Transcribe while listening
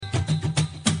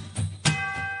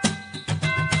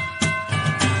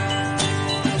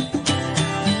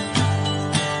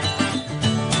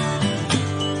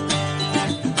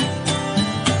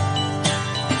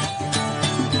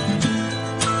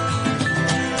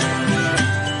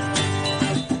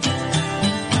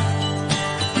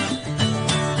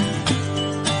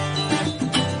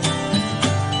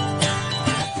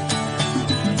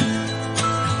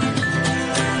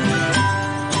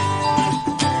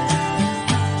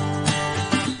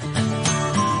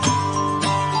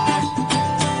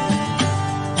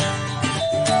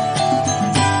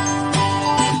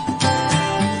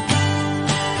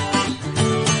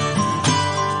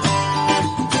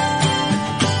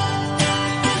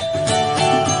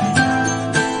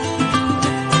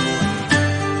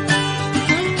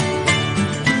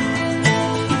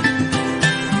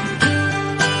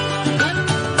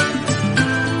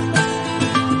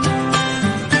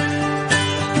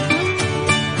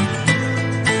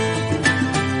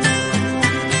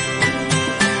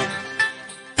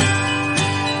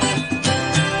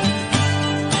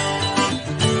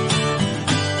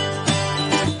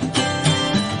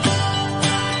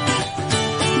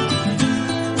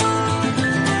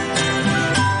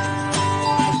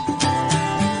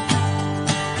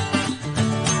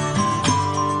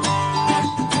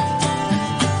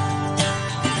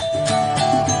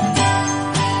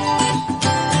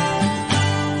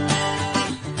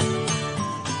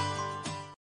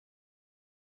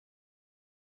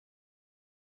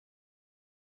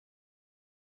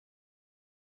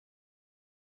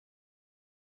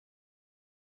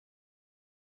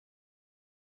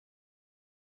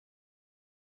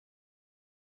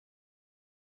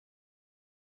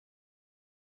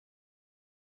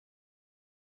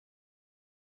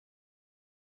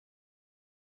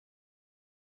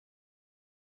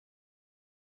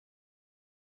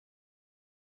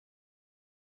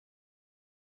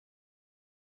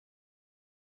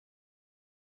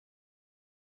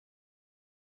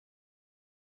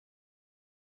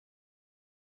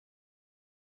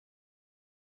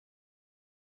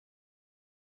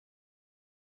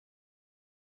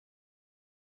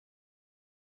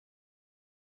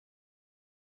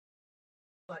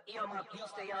I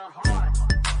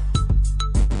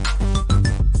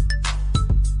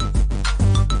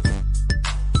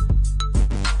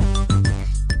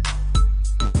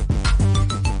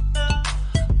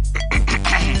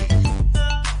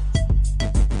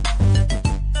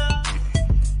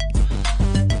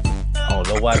don't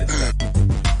know why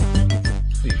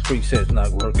these presets not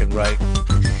working right.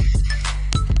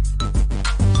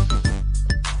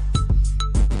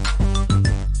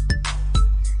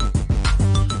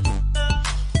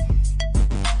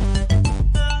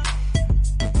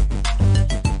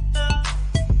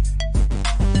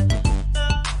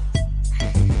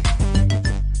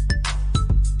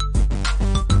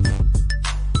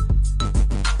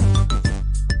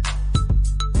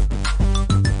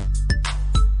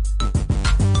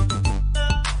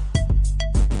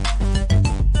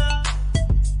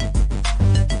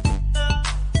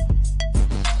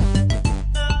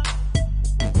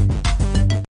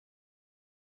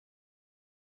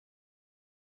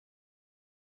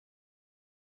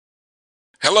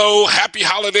 Hello, happy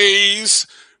holidays,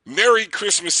 Merry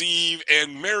Christmas Eve,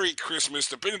 and Merry Christmas,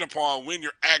 depending upon when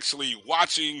you're actually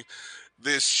watching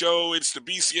this show. It's the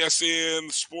BCSN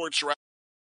Sports Wrap.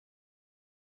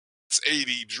 It's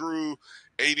AD Drew.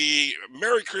 AD,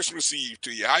 Merry Christmas Eve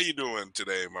to you. How you doing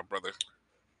today, my brother?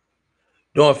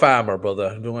 Doing fine, my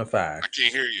brother. Doing fine. I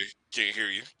can't hear you. Can't hear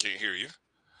you. Can't hear you.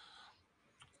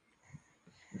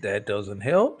 That doesn't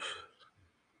help.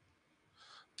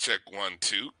 Check 1,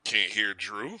 2. Can't hear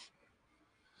Drew.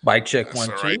 Mic check That's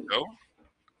 1, all 2. right, though.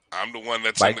 I'm the one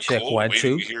that's Mic in the check cold 1,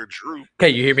 waiting 2. to hear Drew.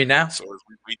 Can you hear me now? So as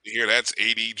we wait to hear, that's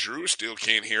AD Drew. Still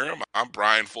can't hear him. I'm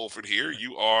Brian Fulford here.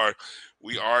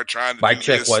 We are trying to Mic do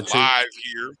check this 1, 2. live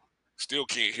here. Still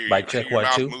can't hear you. Mic I check hear your 1,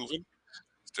 mouth 2. moving.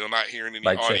 Still not hearing any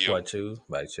Mic check audio. 1, 2.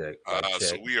 Mic check. Mic check.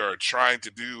 So we are trying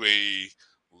to do a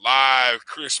live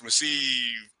Christmas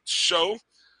Eve show.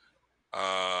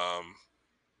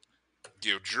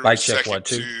 Give Drew Mic a check second 1,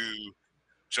 2. to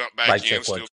jump back Mic in. check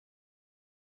 1,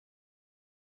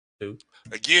 Still 2.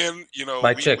 Again,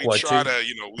 Mic we check 1, try 2. to,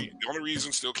 the only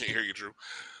reason still can't hear you, Drew.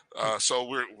 So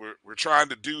we're trying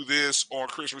to do this on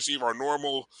Christmas Eve. Our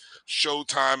normal show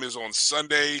time is on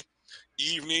Sunday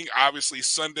evening. Obviously,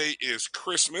 Sunday is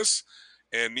Christmas,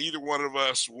 and neither one of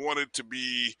us wanted to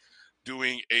be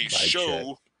doing a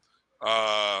show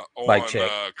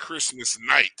on Christmas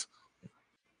night.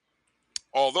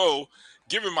 Although,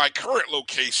 given my current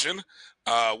location,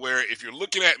 where if you're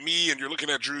looking at me and you're looking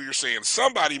at Drew, you're saying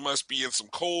somebody must be in some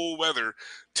cold weather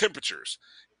temperatures.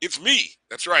 It's me.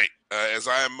 That's right. As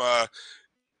I'm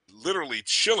literally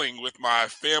chilling with my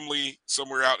family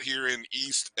somewhere out here in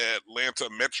East Atlanta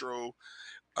Metro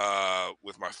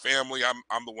with my family.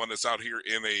 I'm the one that's out here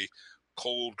in a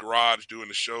cold garage doing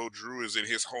the show. Drew is in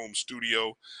his home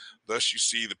studio. Thus, you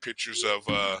see the pictures of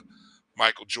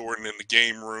Michael Jordan in the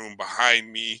game room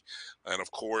behind me. And,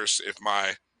 of course, if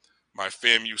my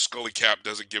FAMU Scully cap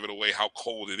doesn't give it away how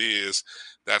cold it is,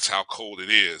 that's how cold it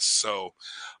is. So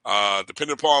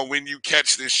depending upon when you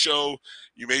catch this show,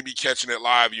 you may be catching it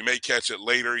live. You may catch it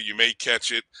later. You may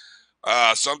catch it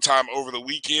sometime over the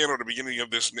weekend or the beginning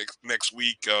of this next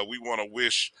week. We want to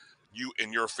wish you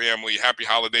and your family happy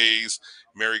holidays,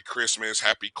 Merry Christmas,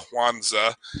 Happy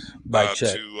Kwanzaa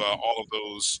to all of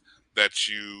those that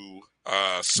you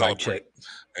celebrate.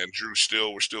 And Drew,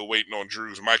 we're still waiting on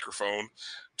Drew's microphone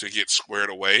to get squared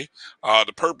away.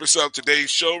 The purpose of today's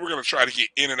show, we're going to try to get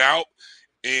in and out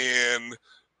and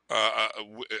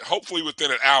hopefully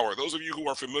within an hour. Those of you who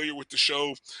are familiar with the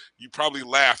show, you probably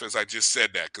laugh as I just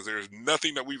said that, because there's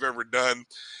nothing that we've ever done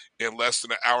in less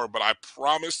than an hour. But I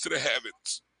promise to the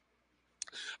heavens,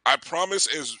 I promise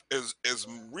as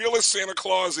real as Santa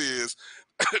Claus is,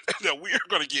 that we are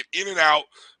going to get in and out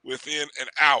within an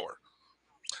hour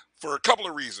for a couple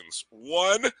of reasons.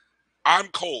 One, I'm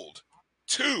cold.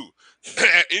 Two,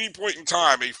 at any point in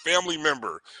time, a family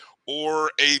member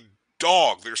or a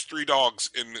dog, there's 3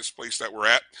 dogs in this place that we're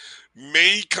at,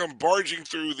 may come barging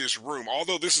through this room.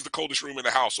 Although this is the coldest room in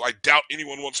the house, so I doubt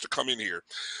anyone wants to come in here.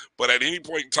 But at any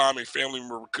point in time, a family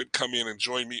member could come in and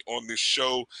join me on this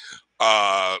show,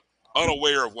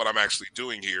 unaware of what I'm actually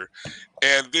doing here.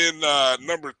 And then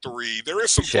number 3, there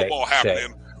is some football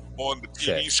happening on the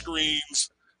TV screens.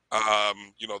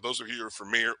 Those of you who are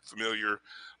familiar,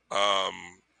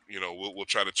 we'll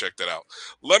try to check that out.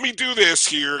 Let me do this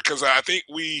here because I think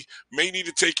we may need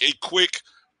to take a quick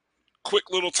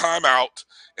little time out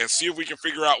and see if we can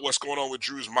figure out what's going on with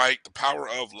Drew's mic, the power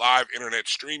of live internet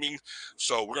streaming.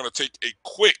 So we're going to take a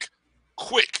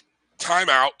quick time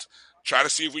out, try to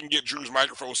see if we can get Drew's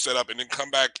microphone set up, and then come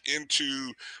back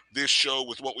into this show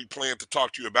with what we plan to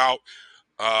talk to you about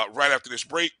right after this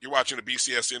break. You're watching the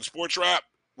BCSN Sports Wrap.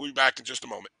 We'll be back in just a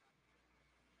moment.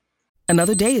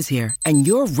 Another day is here, and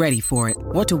you're ready for it.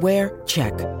 What to wear?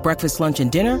 Check. Breakfast, lunch, and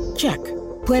dinner? Check.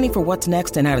 Planning for what's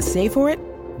next and how to save for it?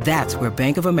 That's where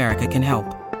Bank of America can help.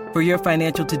 For your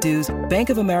financial to-dos, Bank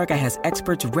of America has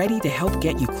experts ready to help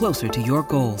get you closer to your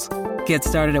goals. Get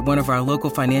started at one of our local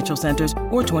financial centers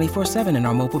or 24/7 in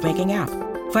our mobile banking app.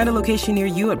 Find a location near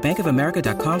you at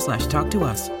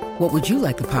bankofamerica.com/talktous. What would you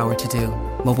like the power to do?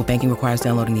 Mobile banking requires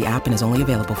downloading the app and is only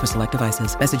available for select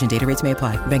devices. Message and data rates may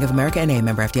apply. Bank of America N.A.,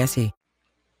 member FDIC.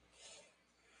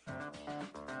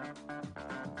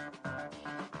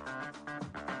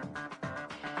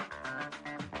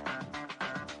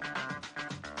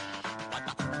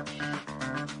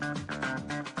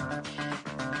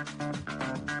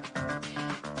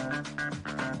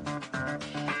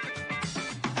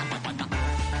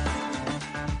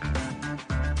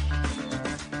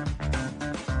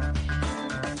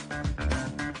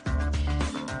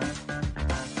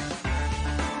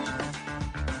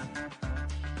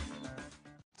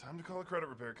 Time to call a credit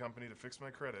repair company to fix my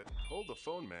credit. Hold the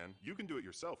phone, man. You can do it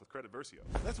yourself with Credit Versio.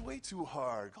 That's way too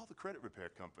hard. Call the credit repair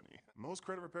company. Most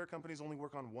credit repair companies only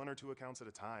work on 1 or 2 accounts at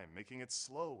a time, making it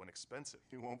slow and expensive.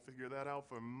 You won't figure that out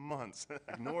for months.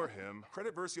 Ignore him.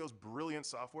 Credit Versio's brilliant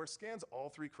software scans all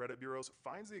 3 credit bureaus,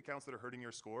 finds the accounts that are hurting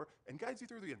your score, and guides you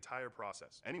through the entire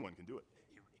process. Anyone can do it.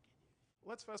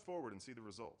 Let's fast forward and see the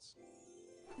results.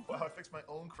 Wow, I fixed my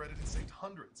own credit and saved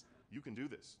hundreds. You can do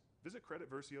this. Visit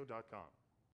creditversio.com.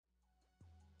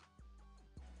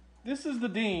 This is the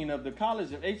Dean of the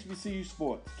College of HBCU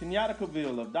Sports, Kenyatta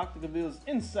Cavill of Dr. Cavill's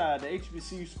Inside the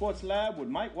HBCU Sports Lab with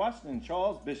Mike Washington and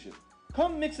Charles Bishop.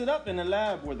 Come mix it up in the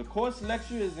lab where the course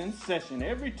lecture is in session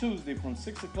every Tuesday from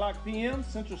 6 o'clock p.m.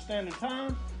 Central Standard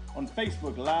Time on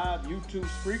Facebook Live, YouTube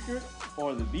Spreaker,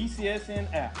 or the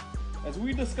BCSN app, as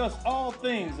we discuss all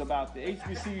things about the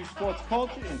HBCU sports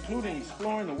culture, including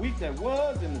exploring the week that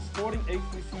was in the sporting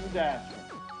HBCU diaspora,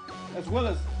 as well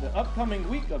as the upcoming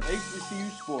week of HBCU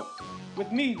sports. With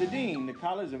me, the Dean, the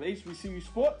College of HBCU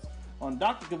Sports, on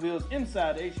Dr. Cavill's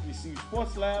Inside the HBCU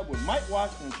Sports Lab with Mike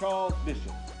Washington and Charles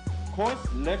Bishop.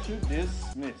 Course lecture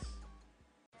dismissed.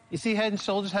 You see, Head &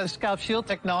 Shoulders has scalp shield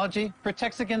technology,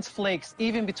 protects against flakes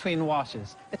even between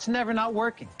washes. It's never not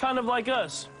working. Kind of like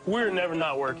us. We're never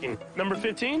not working. Number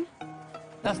 15?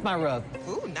 That's my rub.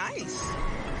 Ooh, nice.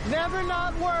 Never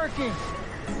not working.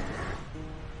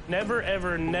 Never,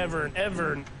 ever, never,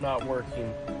 ever not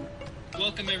working.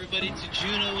 Welcome, everybody, to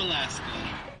Juneau, Alaska.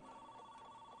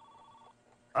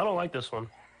 I don't like this one.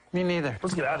 Me neither.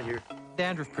 Let's get out of here.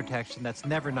 Dandruff protection that's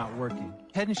never not working.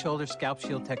 Head & Shoulders scalp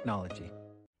shield technology.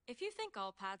 If you think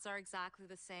all pads are exactly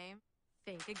the same,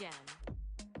 think again.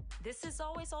 This is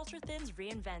Always Ultra Thins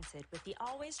reinvented with the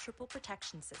Always Triple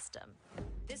Protection System.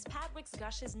 This pad wicks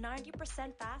gushes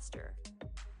 90% faster,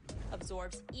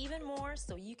 absorbs even more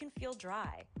so you can feel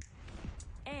dry,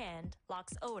 and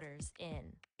locks odors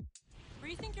in.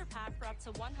 Rethink your pad for up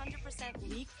to 100%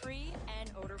 leak-free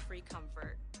and odor-free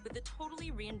comfort with the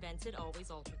totally reinvented Always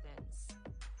Ultra Thins.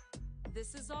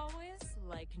 This is always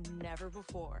like never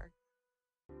before.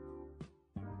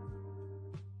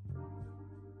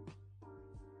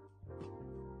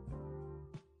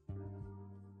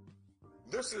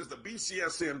 This is the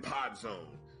BCSN Pod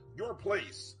Zone, your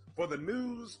place for the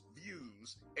news,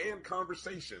 views, and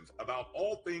conversations about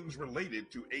all things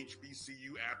related to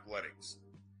HBCU athletics.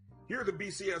 Hear the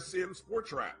BCSN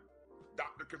Sports Wrap,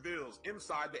 Dr. Cavill's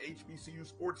Inside the HBCU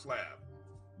Sports Lab,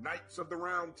 Knights of the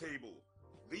Round Table,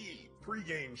 the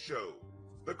pregame show,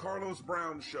 the Carlos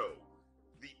Brown Show,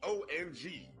 the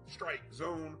ONG Strike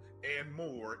Zone, and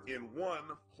more in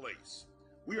one place.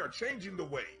 We are changing the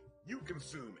way you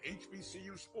consume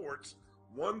HBCU sports,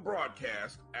 one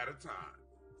broadcast at a time.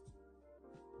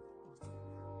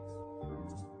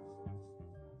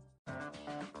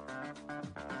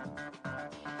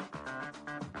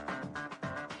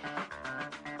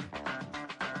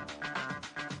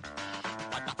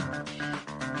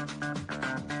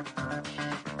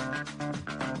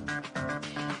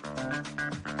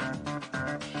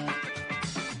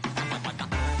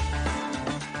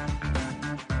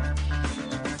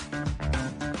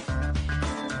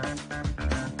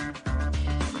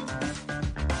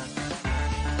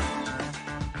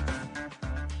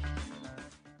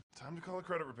 Call a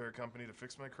credit repair company to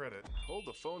fix my credit. Hold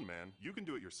the phone, man. You can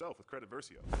do it yourself with Credit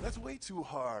Versio. That's way too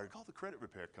hard. Call the credit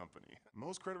repair company.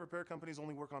 Most credit repair companies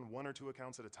only work on 1 or 2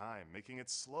 accounts at a time, making it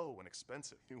slow and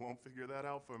expensive. You won't figure that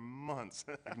out for months.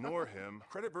 Ignore him.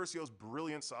 Credit Versio's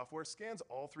brilliant software scans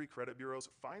all 3 credit bureaus,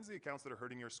 finds the accounts that are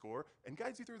hurting your score, and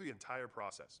guides you through the entire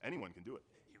process. Anyone can do it.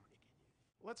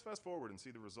 Let's fast forward and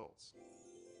see the results.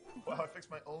 Wow, I fixed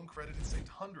my own credit and saved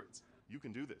hundreds. You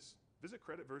can do this. Visit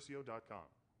creditversio.com.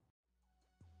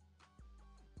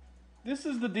 This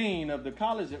is the Dean of the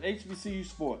College of HBCU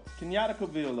Sports, Kenyatta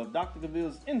Cavill of Dr.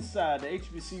 Cavill's Inside the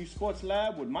HBCU Sports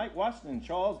Lab with Mike Washington and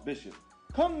Charles Bishop.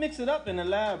 Come mix it up in the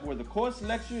lab where the course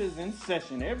lecture is in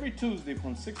session every Tuesday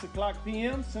from 6 o'clock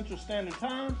p.m. Central Standard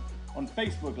Time on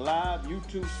Facebook Live,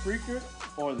 YouTube Spreaker,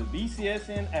 or the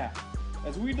BCSN app,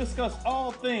 as we discuss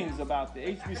all things about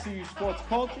the HBCU sports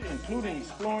culture, including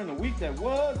exploring the week that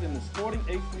was in the sporting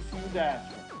HBCU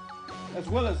diaspora, as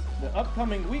well as the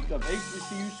upcoming week of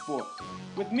HBCU sports.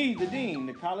 With me, the Dean,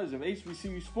 the College of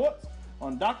HBCU Sports,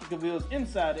 on Dr. Cavill's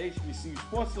Inside the HBCU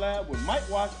Sports Lab with Mike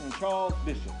Washington and Charles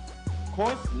Bishop.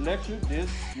 Course lecture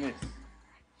dismissed.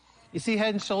 You see,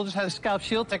 Head & Shoulders has scalp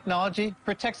shield technology,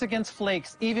 protects against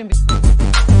flakes, even...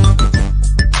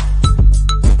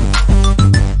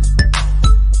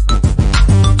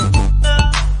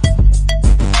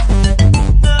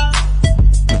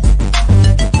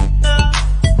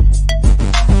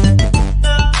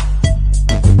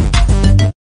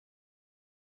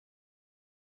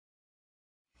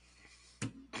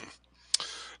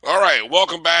 All right,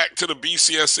 welcome back to the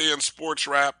BCSN Sports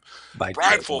Wrap.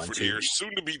 Brian Fulford here,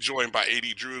 soon to be joined by AD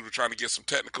Drew. We're trying to get some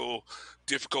technical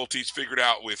difficulties figured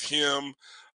out with him.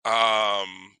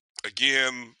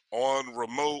 Again, on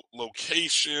remote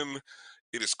location.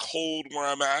 It is cold where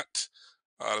I'm at,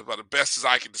 about the best as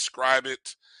I can describe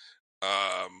it.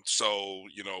 So,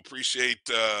 appreciate,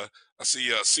 I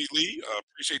see C. Lee,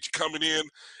 appreciate you coming in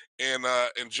and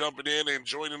jumping in and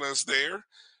joining us there.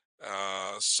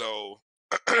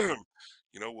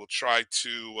 We'll try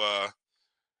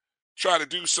to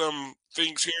do some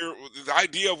things here. The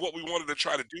idea of what we wanted to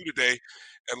try to do today,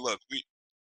 and look,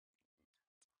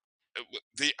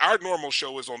 our normal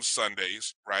show is on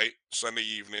Sundays, right? Sunday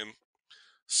evening,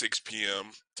 6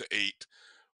 p.m. to 8.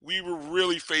 We were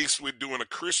really faced with doing a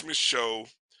Christmas show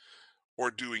or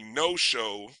doing no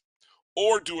show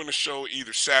or doing a show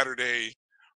either Saturday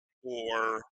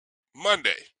or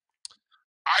Monday.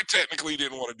 I technically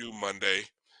didn't want to do Monday.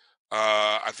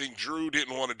 I think Drew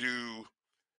didn't want to do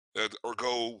or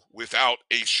go without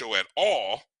a show at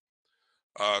all,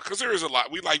 because there is a lot.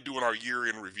 We like doing our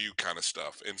year-in review kind of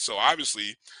stuff. And so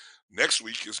obviously next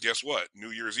week is, guess what? New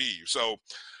Year's Eve. So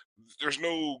there's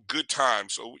no good time.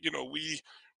 So,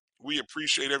 we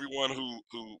appreciate everyone who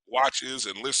watches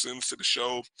and listens to the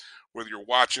show, whether you're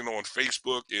watching on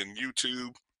Facebook and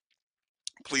YouTube.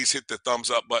 Please hit the thumbs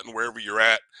up button wherever you're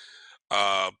at.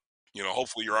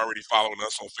 Hopefully you're already following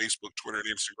us on Facebook, Twitter, and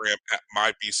Instagram at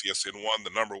MyBCSN1, the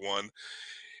number 1.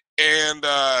 And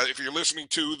if you're listening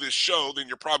to this show, then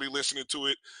you're probably listening to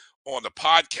it on the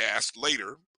podcast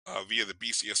later via the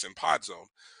BCSN Pod Zone.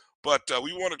 But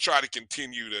we want to try to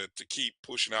continue to keep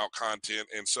pushing out content.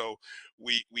 And so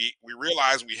we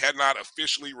realized we had not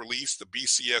officially released the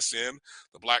BCSN,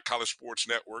 the Black College Sports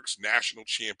Network's National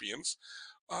Champions,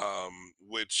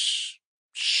 which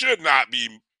should not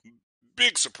be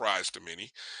big surprise to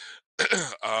many.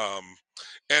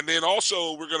 And then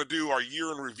also we're going to do our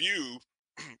year in review,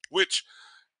 which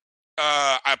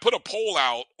I put a poll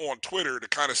out on Twitter to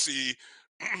kind of see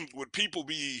would people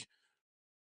be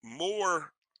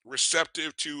more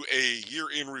receptive to a year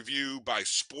in review by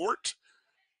sport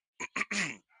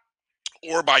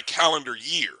or by calendar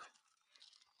year.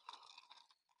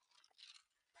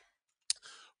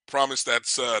 Promise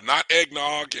that's not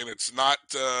eggnog, and it's not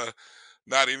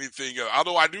anything.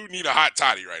 Although I do need a hot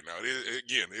toddy right now.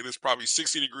 It is probably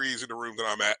 60 degrees in the room that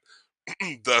I'm at.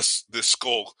 Thus, this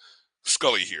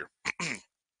Scully here.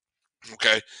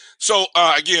 Okay. So,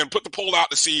 again, put the poll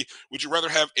out to see, would you rather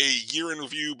have a year in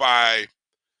review by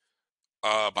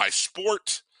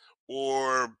sport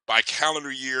or by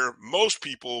calendar year? Most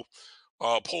people,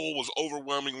 poll was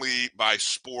overwhelmingly by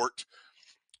sport.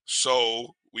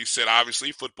 So we said,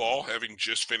 obviously, football, having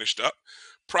just finished up,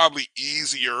 probably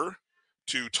easier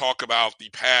to talk about the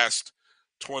past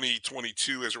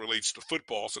 2022 as it relates to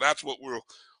football. So that's what we'll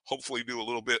hopefully do a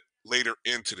little bit later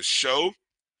into the show.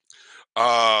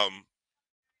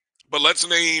 But let's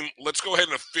go ahead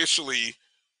and officially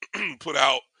put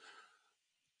out,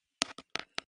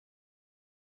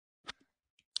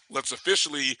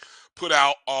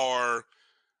 our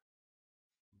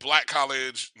Black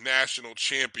College National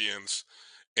Champions.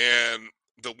 And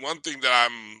the one thing that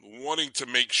I'm wanting to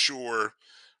make sure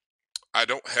I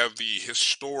don't have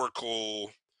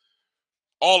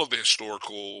all of the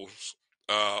historicals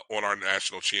on our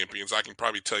national champions. I can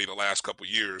probably tell you the last couple of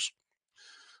years.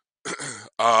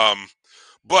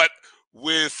 But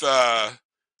with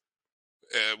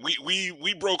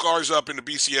we broke ours up into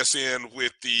BCSN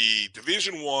with the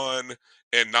Division I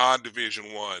and non-Division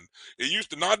I.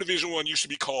 The non-Division I used to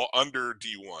be called under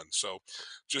D1. So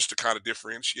just to kind of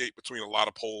differentiate between a lot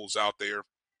of polls out there.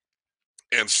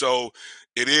 And so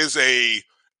it is a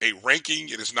ranking.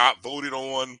 It is not voted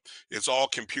on. It's all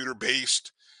computer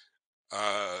based.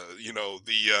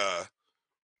 The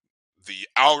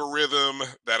algorithm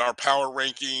that our power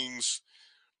rankings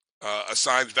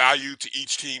assigns value to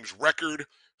each team's record,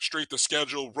 strength of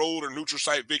schedule, road or neutral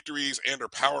site victories, and their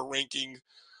power ranking.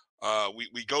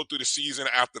 We go through the season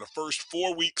after the first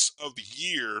 4 weeks of the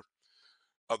year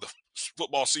of the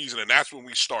football season, and that's when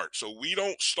we start. So we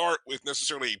don't start with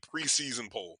necessarily a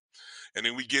preseason poll, and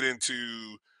then we get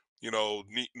into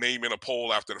naming a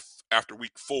poll after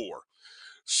week 4.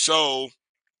 So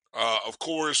of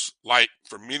course, like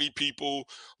for many people,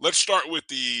 let's start with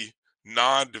the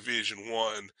non-Division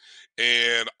I,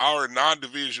 and our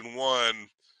non-Division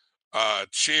I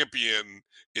champion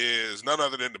is none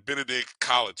other than the Benedict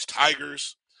College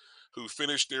Tigers, who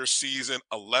finished their season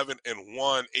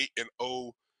 11-1,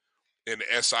 8-0 in the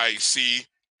SIC.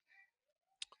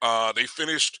 They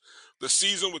finished the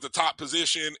season with the top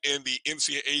position in the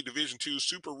NCAA Division II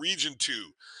Super Region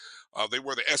 2. They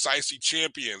were the SIC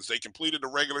champions. They completed the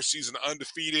regular season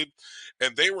undefeated,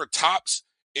 and they were tops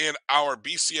in our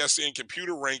BCSN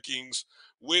computer rankings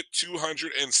with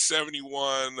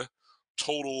 271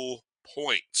 total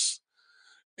points.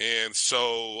 And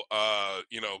so,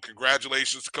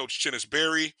 congratulations to Coach Chennis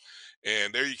Berry.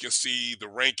 And there you can see the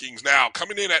rankings. Now,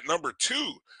 coming in at number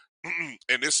 2,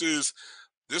 and this was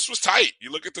tight.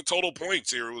 You look at the total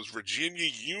points here. It was Virginia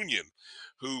Union,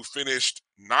 who finished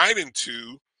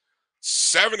 9-2,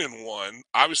 7-1.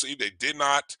 Obviously, they did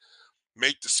not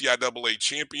make the CIAA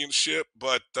championship,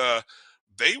 but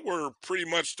they were pretty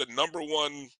much the number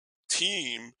 1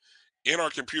 team in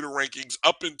our computer rankings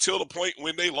up until the point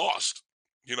when they lost.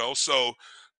 So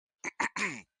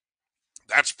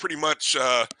that's pretty much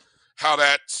how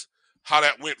that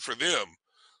went for them.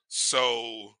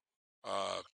 So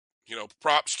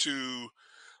props to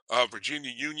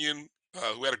Virginia Union,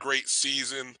 who had a great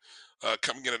season,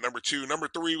 coming in at number 2. Number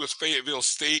 3 was Fayetteville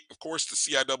State, of course, the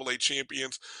CIAA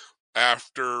champions,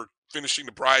 after finishing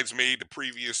the bridesmaid the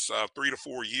previous 3 to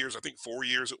 4 years. I think 4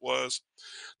 years it was.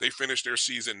 They finished their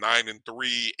season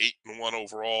 9-3, 8-1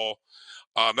 overall.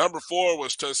 Number 4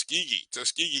 was Tuskegee.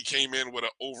 Tuskegee came in with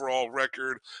an overall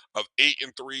record of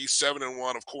 8-3,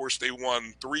 7-1. Of course, they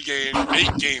won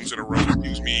 8 games in a row.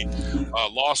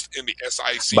 Lost in the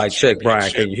SIC. By check,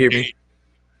 Brian. Can you hear me?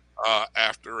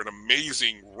 After an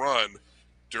amazing run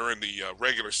during the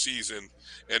regular season,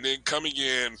 and then coming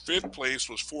in 5th place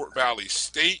was Fort Valley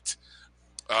State.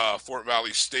 Fort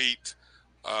Valley State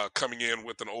coming in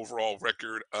with an overall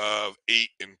record of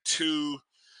 8-2.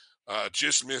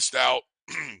 Just missed out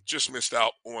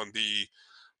on the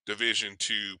Division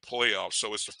II playoffs.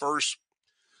 So it's the first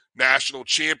national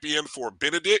champion for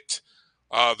Benedict.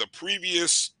 The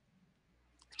previous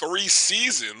 3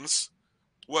 seasons,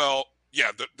 the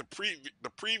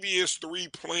previous 3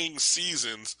 playing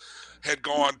seasons had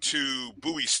gone to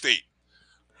Bowie State.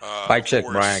 Mic check,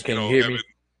 Brian. Can you hear me?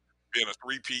 Been a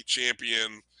 3-peat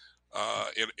champion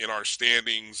in our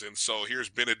standings, and so here's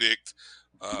Benedict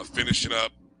finishing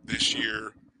up this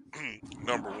year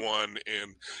number 1,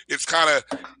 and it's kind of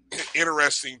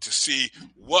interesting to see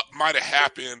what might have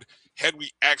happened had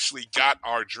we actually got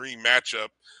our dream matchup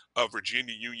of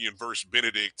Virginia Union versus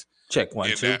Benedict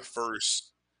that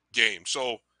first game.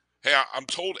 So, hey, I'm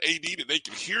told AD that they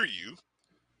can hear you.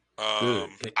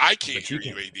 I can't hear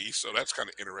you, AD, so that's kind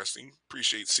of interesting.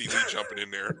 Appreciate CD jumping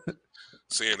in there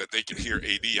saying that they can hear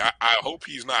AD. I hope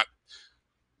he's not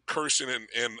cursing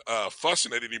and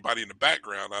fussing at anybody in the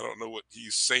background. I don't know what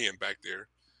he's saying back there.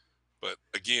 But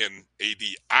again, AD,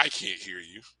 I can't hear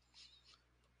you.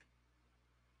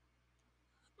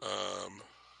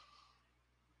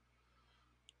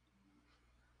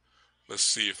 Let's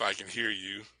see if I can hear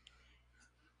you.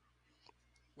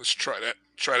 Let's try that.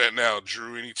 Try that now,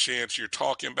 Drew. Any chance you're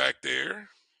talking back there?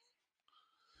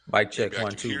 Mic check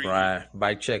 1 2, Brian.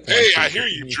 Mic check 1 2. Hey, I hear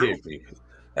you, Drew.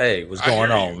 Hey, what's going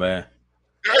on, man?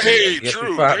 Hey,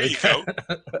 Drew. There you go.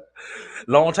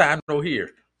 Long time no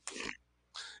hear.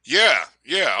 Yeah.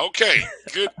 Okay.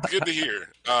 Good to hear.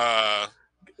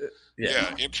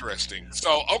 Yeah, interesting.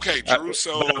 So, okay, Drew.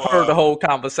 So I heard the whole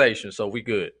conversation, so we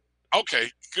good.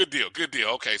 Okay, good deal.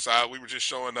 Okay, so we were just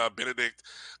showing Benedict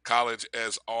College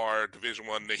as our Division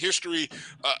I. The history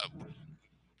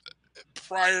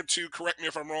prior to, correct me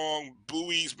if I'm wrong,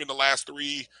 Bowie's been the last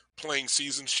 3 playing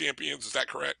seasons champions. Is that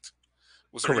correct?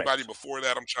 Was there anybody before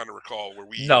that? I'm trying to recall.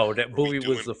 That Bowie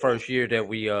was the first year that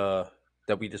we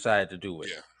that we decided to do it.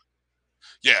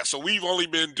 Yeah, so we've only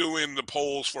been doing the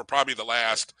polls for probably the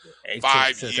last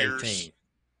 5 years. 18.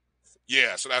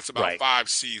 Yeah, so that's about 5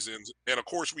 seasons. And, of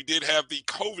course, we did have the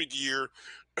COVID year,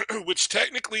 which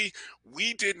technically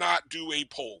we did not do a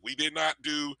poll. We did not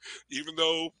do, even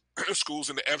though schools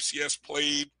in the FCS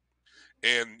played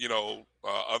and,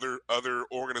 other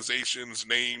organizations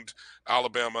named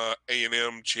Alabama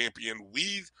A&M champion,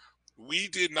 we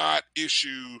did not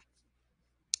issue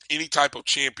any type of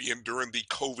champion during the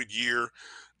COVID year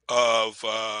of,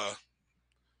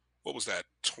 what was that,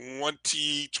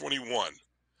 2021.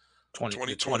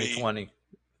 2020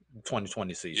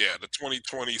 season. Yeah, the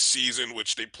 2020 season,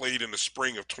 which they played in the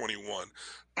spring of 21.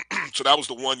 So that was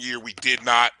the one year we did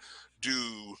not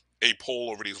do a poll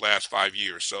over these last 5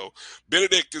 years. So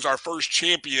Benedict is our first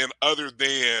champion other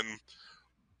than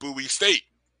Bowie State.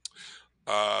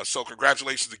 So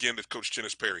congratulations again to Coach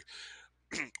Chennis Perry.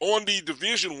 On the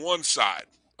Division I side,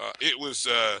 it was,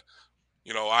 I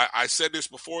said this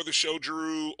before the show,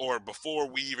 Drew, or before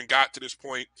we even got to this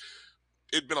point.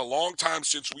 It'd been a long time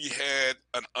since we had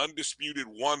an undisputed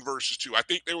 1 versus 2. I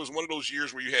think there was one of those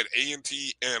years where you had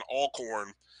A&T and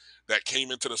Alcorn that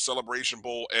came into the Celebration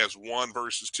Bowl as 1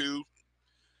 versus 2.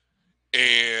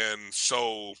 And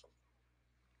so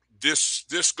this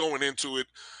going into it,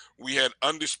 we had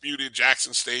undisputed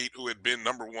Jackson State, who had been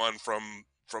number 1 from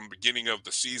beginning of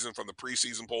the season, from the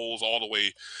preseason polls all the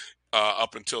way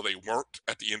up until they weren't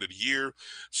at the end of the year.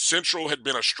 Central had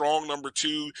been a strong number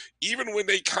 2, even when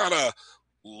they kind of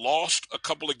lost a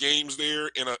couple of games there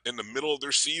in the middle of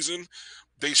their season.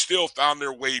 They still found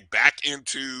their way back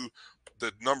into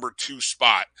the number 2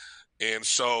 spot. And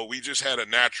so we just had a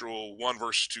natural 1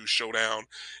 versus 2 showdown.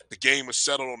 The game was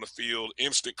settled on the field,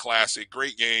 instant classic,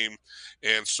 great game.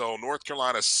 And so North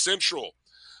Carolina Central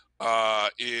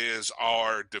is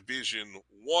our Division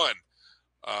I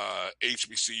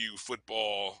HBCU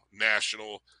football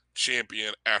national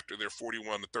champion after their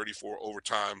 41-34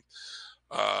 overtime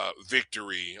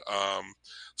victory.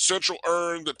 Central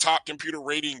earned the top computer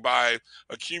rating by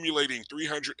accumulating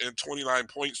 329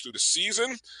 points through the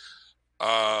season.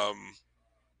 Of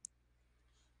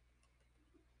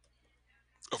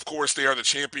course, they are the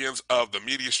champions of the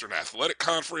Mid-Eastern Athletic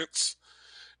Conference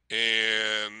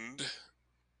and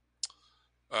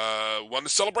won the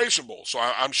Celebration Bowl. So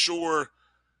I'm sure,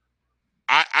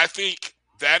 I think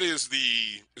that is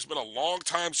it's been a long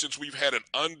time since we've had an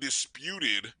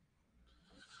undisputed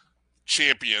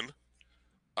champion,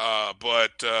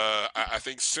 but I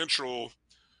think Central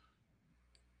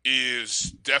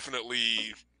is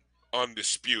definitely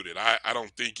undisputed. I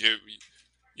don't think it,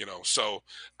 so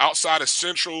outside of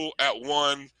Central at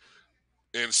 1,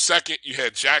 in second you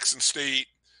had Jackson State,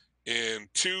 in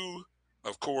 2,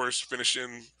 of course,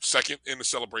 finishing second in the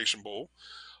Celebration Bowl.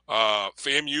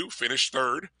 FAMU finished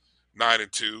 3rd,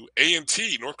 9-2.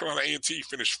 A&T, North Carolina A&T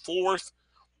finished 4th,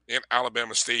 and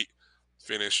Alabama State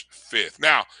finished 5th.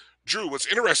 Now, Drew, what's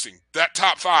interesting, that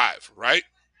top 5, right?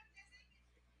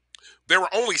 There were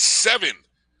only 7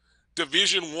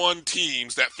 Division I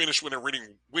teams that finished with a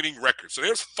winning record. So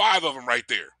there's 5 of them right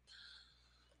there.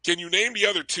 Can you name the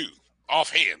other 2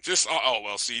 offhand? Just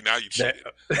see, now you cheated.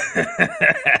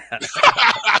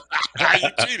 You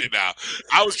cheated now.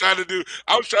 I was trying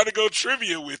to go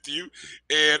trivia with you,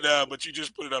 and but you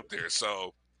just put it up there.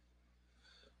 So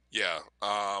yeah.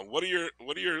 What's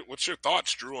your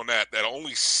thoughts, Drew, on that? That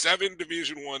only 7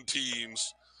 Division I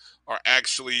teams are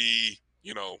actually,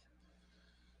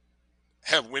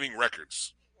 have winning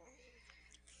records.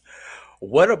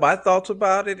 What are my thoughts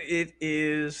about it? It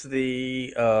is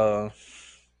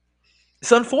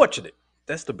it's unfortunate.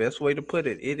 That's the best way to put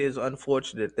it. It is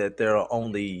unfortunate that there are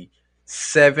only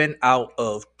 7 out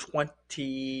of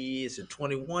 20. Is it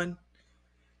 21?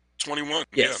 21.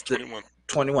 Yes, yeah, 21.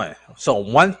 21. So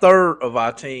 1/3 of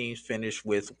our teams finished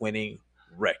with winning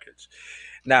records.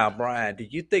 Now, Brian, do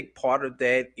you think part of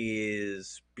that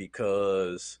is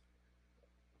because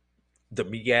the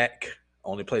MEAC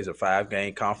only plays a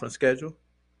 5-game conference schedule?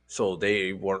 So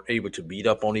they weren't able to beat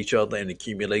up on each other and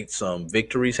accumulate some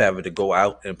victories, having to go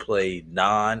out and play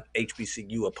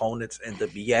non-HBCU opponents in the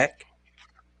MEAC?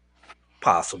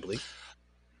 Possibly.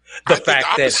 The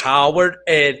fact that Howard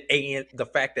and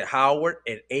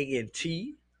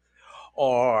A&T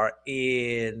are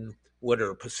in what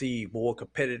are perceived more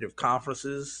competitive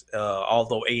conferences,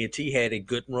 although A&T had a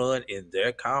good run in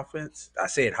their conference. I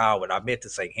said Howard, I meant to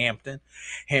say Hampton.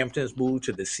 Hampton's move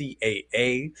to the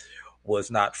CAA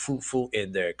was not fruitful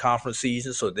in their conference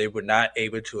season, so they were not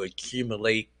able to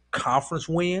accumulate conference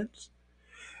wins.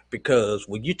 Because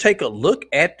when you take a look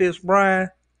at this, Brian,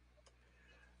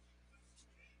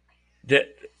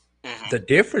 The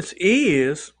difference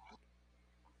is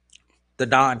the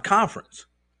non-conference.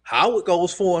 Howard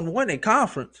goes 4-1 in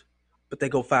conference, but they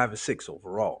go 5-6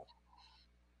 overall.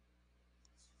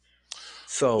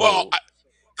 So,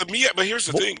 but here's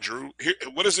the thing, Drew.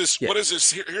 What is this? Yeah. What is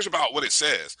this? Here's about what it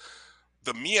says.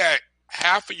 The MEAC,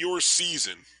 half of your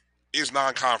season is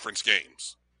non-conference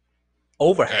games.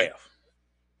 Over half.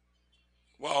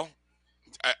 Well,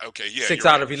 okay, yeah. 6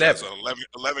 out of 11.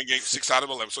 11 games, 6 out of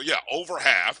 11. So, yeah, over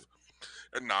half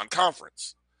are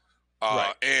non-conference.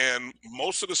 Right. And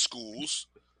most of the schools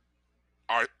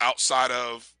are outside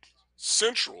of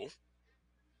Central.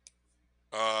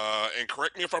 And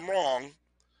correct me if I'm wrong,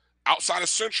 outside of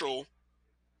Central,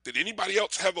 did anybody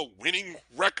else have a winning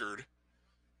record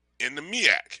in the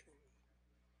MEAC?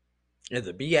 In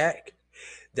the MEAC?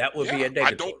 That would be a negative.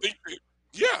 I don't think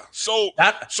So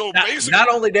basically, not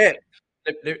only that,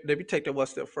 let me take that one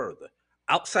step further.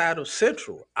 Outside of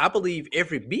Central, I believe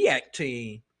every MEAC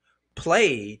team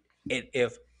played in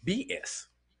FBS,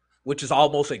 which is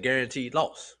almost a guaranteed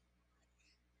loss.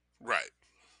 Right.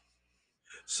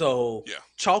 So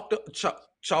chalk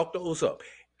those up.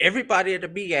 Everybody at the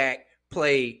MEAC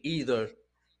played either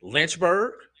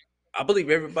Lynchburg. I believe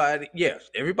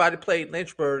everybody played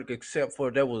Lynchburg except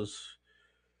for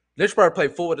Lynchburg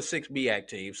played 4 of the 6 MEAC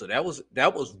teams. So that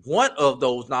was one of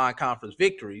those non-conference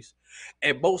victories.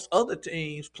 And most other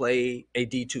teams played a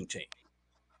D2 team.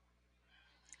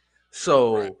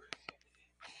 So,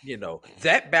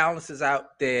 that balances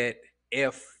out that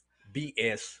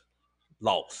FBS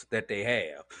loss that they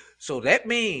have. So that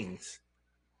means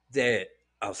that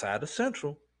outside of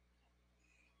Central,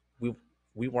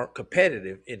 we weren't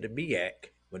competitive in the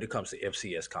MEAC when it comes to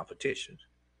FCS competitions.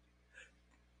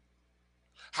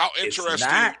 How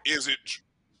interesting is it?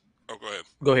 Oh,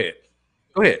 go ahead.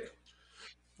 Go ahead.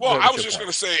 Well, I was just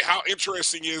going to say, how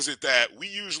interesting is it that we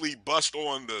usually bust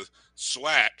on the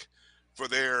SWAC for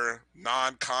their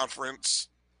non-conference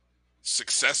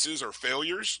successes or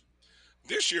failures?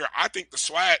 This year, I think the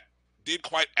SWAC did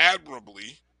quite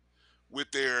admirably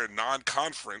with their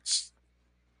non-conference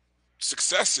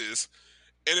successes,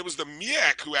 and it was the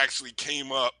MEAC who actually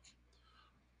came up,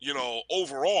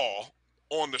 overall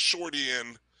on the short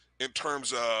end in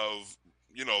terms of,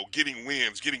 getting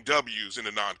wins, getting W's in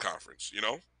the non-conference,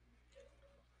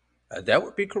 That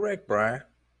would be correct, Brian.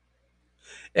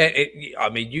 And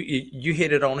you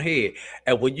hit it on the head.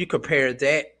 And when you compare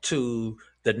that to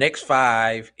the next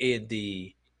 5 in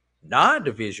the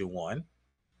non-Division 1,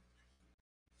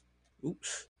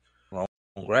 wrong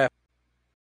graph.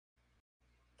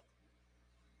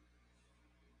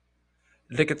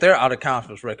 Look at their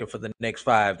out-of-conference record for the next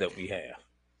 5 that we have.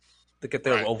 Look at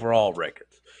their overall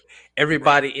records.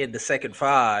 Everybody in the second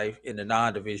 5 in the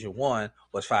non-Division 1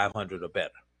 was 500 or better.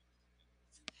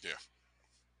 Yeah.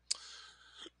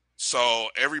 So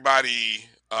everybody,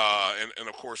 and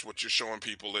of course, what you're showing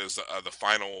people is the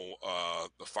final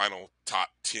top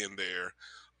 10 there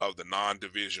of the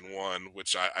non-Division 1,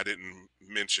 which I didn't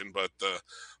mention, but the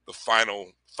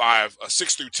final 5,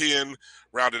 6 through 10,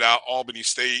 rounded out: Albany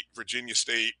State, Virginia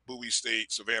State, Bowie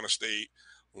State, Savannah State,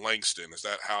 Langston.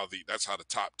 That's how the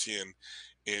top 10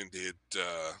 ended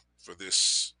for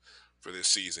this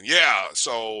season. Yeah,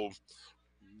 so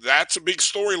that's a big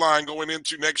storyline going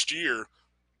into next year.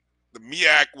 The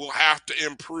MEAC will have to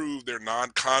improve their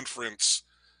non-conference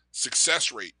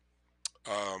success rate.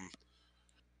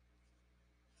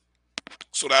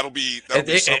 So that'll be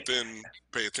something to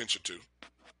pay attention to.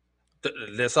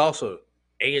 There's also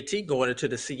A&T going into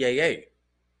the CAA,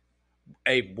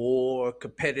 a more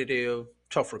competitive,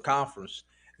 tougher conference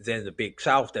than the Big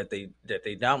South that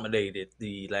they dominated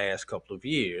the last couple of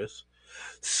years.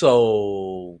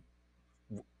 So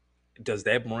does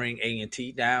that bring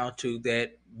A&T down to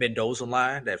that Mendoza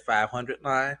line, that 500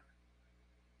 line?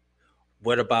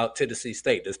 What about Tennessee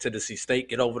State? Does Tennessee State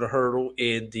get over the hurdle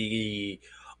in the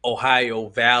Ohio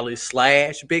Valley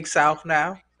 / Big South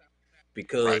now?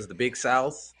 Because the Big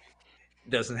South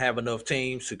doesn't have enough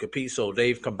teams to compete, so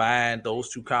they've combined those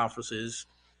two conferences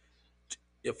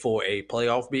for a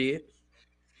playoff bid.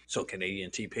 So can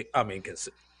A&T can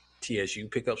TSU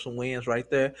pick up some wins right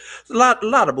there? A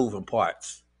lot of moving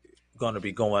parts going to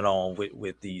be going on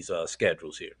with these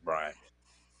schedules here, Brian.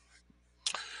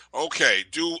 Okay.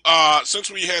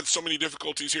 Since we had so many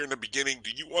difficulties here in the beginning,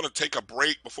 do you want to take a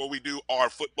break before we do our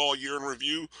football year in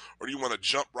review, or do you want to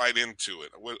jump right into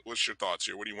it? What's your thoughts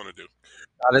here? What do you want to do?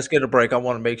 Let's get a break. I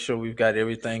want to make sure we've got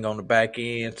everything on the back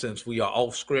end. Since we are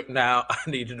off script now, I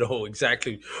need to know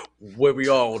exactly where we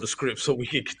are on the script so we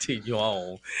can continue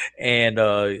on,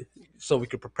 and so we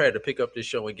can prepare to pick up this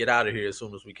show and get out of here as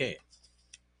soon as we can.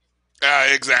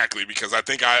 Exactly, because I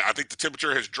think the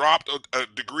temperature has dropped a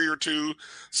degree or two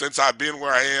since I've been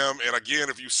where I am. And again,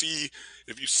 if you see,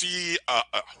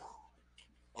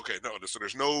 okay, no, so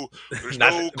there's no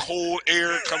cold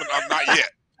air coming. Not yet.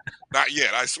 Not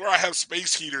yet. I swear I have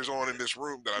space heaters on in this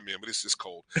room that I'm in, but it's just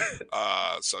cold.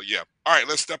 So, yeah. All right,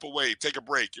 let's step away. Take a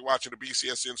break. You're watching the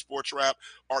BCSN Sports Wrap,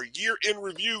 our year-in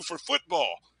review for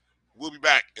football. We'll be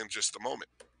back in just a moment.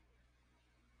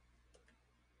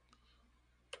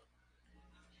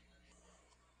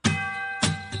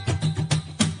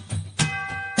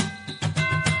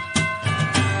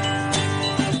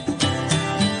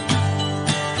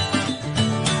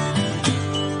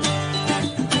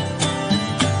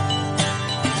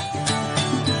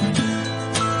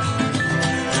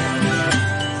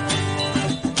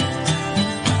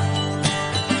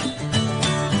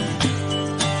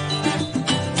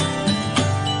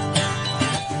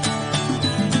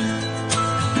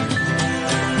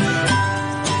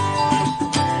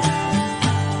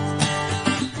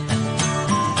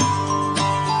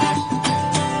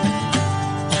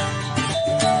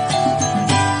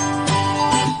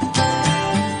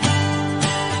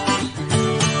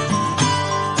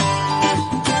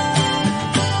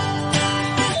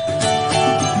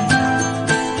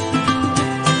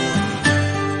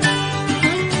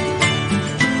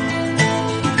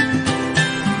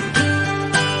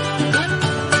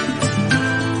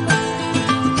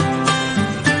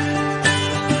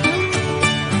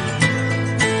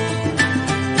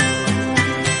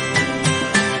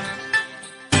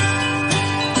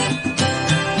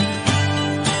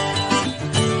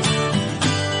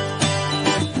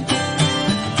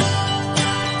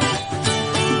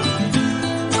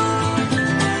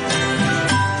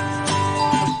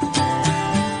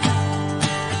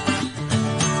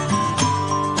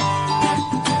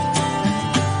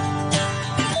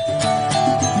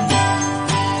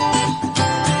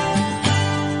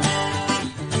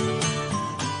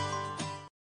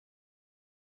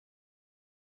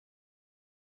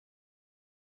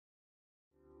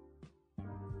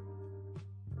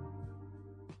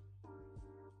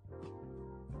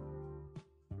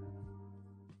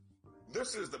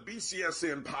 This is the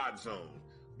BCSN Pod Zone,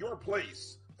 your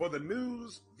place for the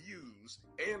news, views,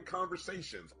 and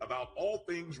conversations about all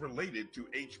things related to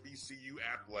HBCU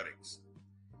athletics.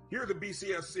 Here are the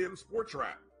BCSN Sports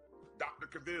Wrap, Dr.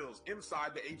 Cavill's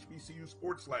Inside the HBCU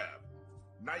Sports Lab,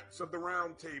 Knights of the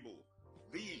Round Table,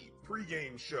 the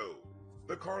pregame show,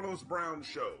 the Carlos Brown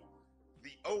Show,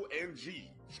 the ONG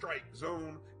Strike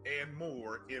Zone, and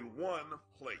more in one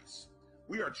place.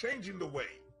 We are changing the way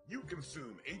you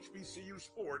consume HBCU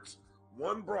sports,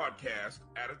 one broadcast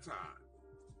at a time.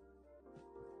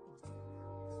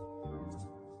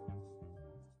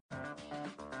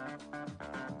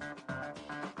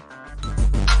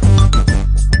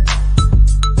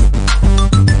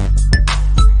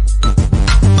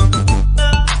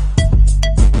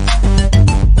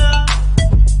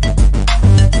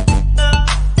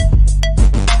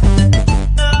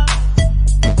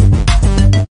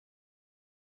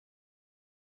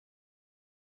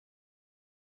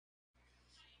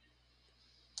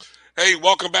 Hey,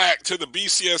 welcome back to the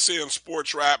BCSN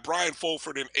Sports Wrap. Brian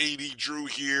Fulford and AD Drew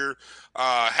here.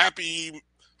 Happy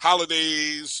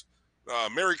holidays.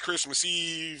 Merry Christmas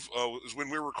Eve is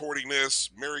when we're recording this.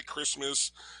 Merry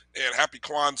Christmas and Happy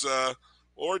Kwanzaa.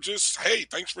 Or just, hey,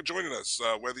 thanks for joining us.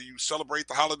 Whether you celebrate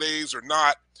the holidays or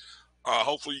not,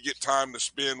 hopefully you get time to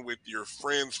spend with your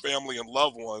friends, family, and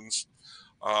loved ones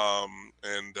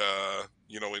and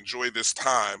enjoy this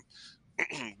time.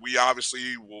 We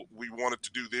obviously we wanted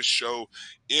to do this show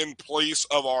in place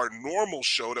of our normal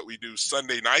show that we do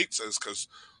Sunday nights, because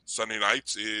Sunday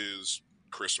nights is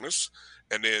Christmas,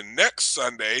 and then next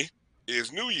Sunday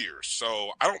is New Year's.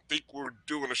 So I don't think we're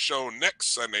doing a show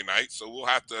next Sunday night. So we'll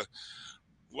have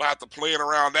to plan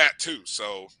around that too.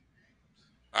 So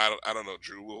I don't know,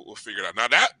 Drew. We'll figure it out. Now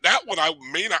that one I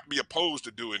may not be opposed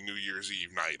to doing New Year's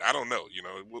Eve night. I don't know.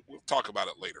 We'll talk about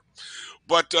it later.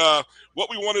 But what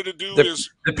we wanted to do is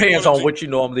depends on what you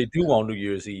normally do on New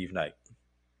Year's Eve night.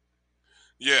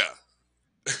 Yeah.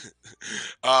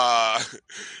 I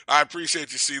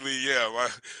appreciate you, C. Lee. Yeah,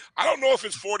 I don't know if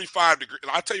it's 45 degrees.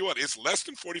 I'll tell you what, it's less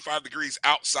than 45 degrees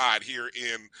outside here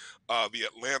in the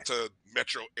Atlanta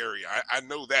metro area. I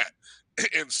know that.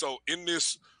 And so in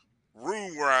this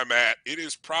room where I'm at, it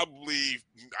is probably,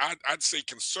 I'd say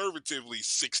conservatively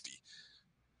 60,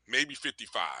 maybe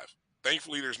 55.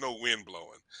 Thankfully, there's no wind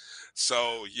blowing.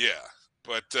 So, yeah.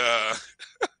 But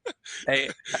hey,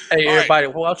 everybody!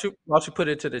 Right. Why don't you put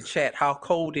into the chat how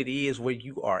cold it is where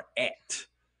you are at?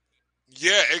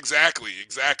 Yeah, exactly.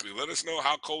 Let us know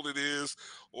how cold it is,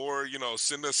 or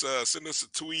send us a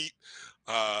tweet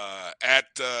at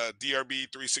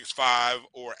DRB365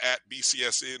 or at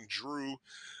BCSN Drew,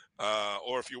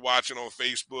 or if you're watching on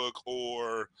Facebook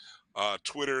or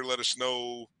Twitter, let us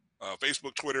know.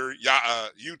 Facebook, Twitter,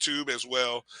 YouTube as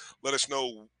well. Let us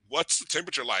know what's the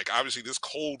temperature like. Obviously, this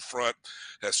cold front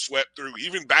has swept through.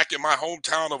 Even back in my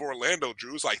hometown of Orlando,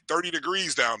 Drew, it's like 30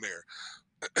 degrees down there.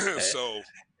 So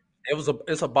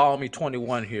it's a balmy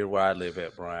 21 here where I live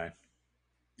at, Brian.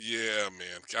 yeah,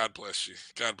 man. God bless you.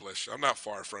 God bless you. I'm not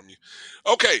far from you.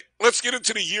 Okay, let's get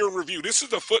into the year in review. This is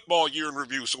the football year in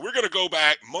review. So we're going to go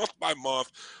back month by month,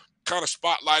 kind of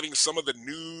spotlighting some of the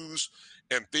news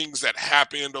and things that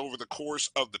happened over the course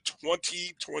of the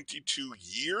 2022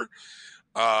 year,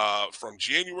 from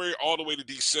January all the way to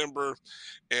December.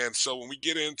 And so when we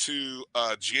get into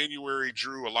January,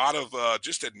 Drew, a lot of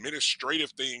just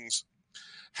administrative things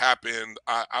happened.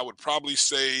 I would probably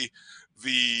say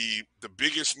the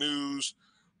biggest news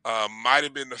might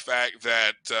have been the fact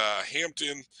that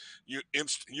Hampton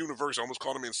University, I almost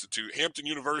called them Institute, Hampton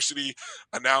University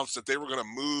announced that they were going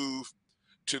to move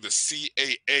to the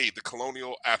CAA, the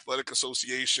Colonial Athletic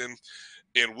Association,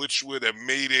 in which would have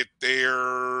made it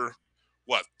their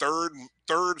third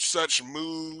such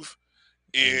move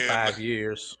in 5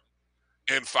 years.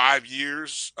 In 5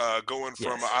 years, going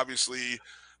from obviously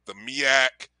the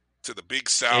MEAC to the Big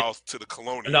South to the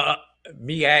Colonial. No,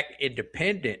 MEAC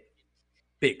Independent,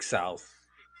 Big South,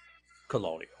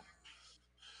 Colonial.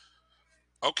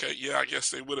 Okay, yeah, I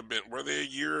guess they would have been. Were they a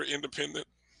year independent?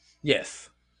 Yes.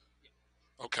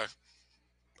 Okay.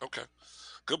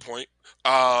 Good point.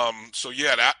 So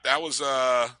yeah, that was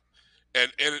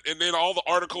and then all the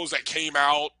articles that came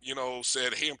out,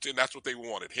 said Hampton, that's what they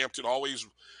wanted. Hampton always,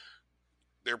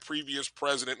 their previous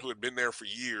president who had been there for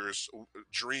years,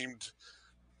 dreamed,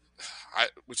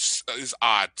 which is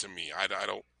odd to me. I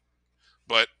don't,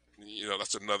 but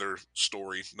that's another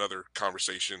story, another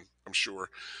conversation, I'm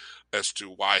sure, as to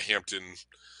why Hampton,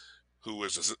 who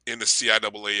was in the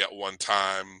CIAA at one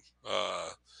time,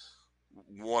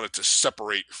 wanted to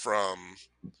separate from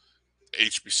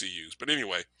HBCUs. But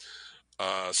anyway,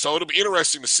 so it'll be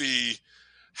interesting to see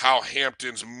how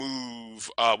Hampton's move,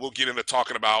 we'll get into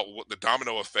talking about what the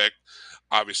domino effect,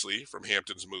 obviously, from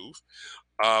Hampton's move.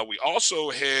 We also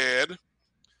had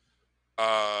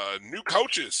new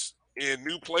coaches in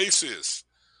new places.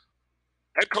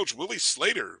 Head coach Willie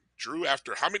Slater, Drew,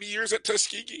 after how many years at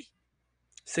Tuskegee?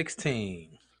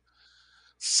 16.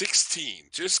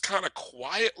 Just kind of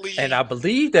quietly. And I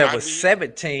believe that was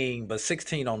 17, but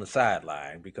 16 on the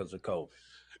sideline because of COVID.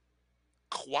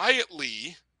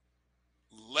 Quietly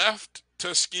left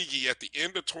Tuskegee at the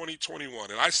end of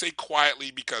 2021. And I say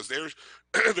quietly because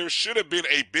there should have been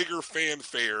a bigger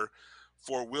fanfare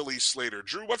for Willie Slater.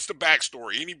 Drew, what's the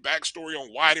backstory? Any backstory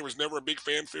on why there was never a big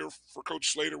fanfare for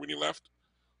Coach Slater when he left?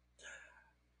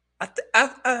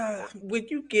 When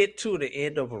you get to the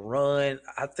end of a run,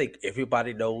 I think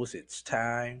everybody knows it's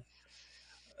time.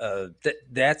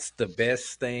 That's the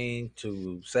best thing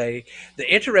to say.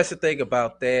 The interesting thing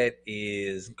about that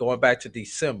is going back to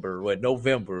November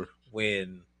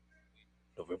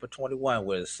 21,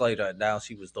 when Slater announced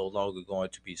he was no longer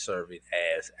going to be serving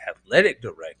as athletic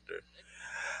director.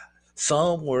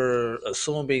 Some were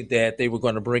assuming that they were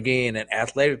going to bring in an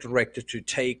athletic director to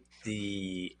take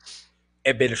the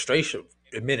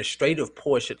administrative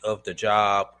portion of the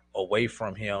job away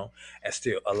from him and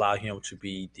still allow him to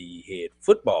be the head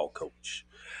football coach.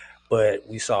 But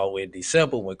we saw in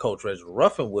December when Coach Reginald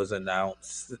Ruffin was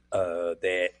announced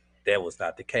that was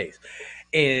not the case.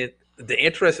 And the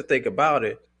interesting thing about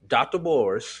it, Dr.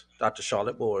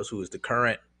 Charlotte Morris, who is the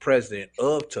current president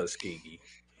of Tuskegee,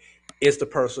 is the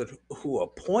person who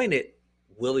appointed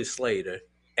Willie Slater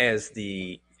as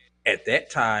at that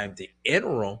time, the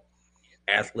interim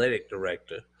athletic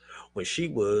director when she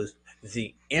was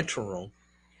the interim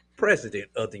president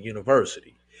of the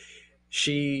university.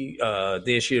 She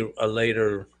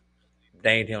later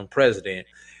named him president,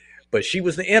 but she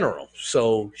was the interim.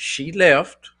 So she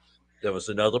left. There was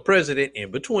another president in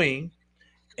between,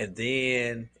 and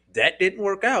then that didn't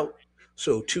work out.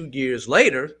 So 2 years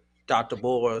later, Dr.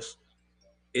 Morris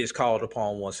is called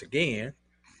upon once again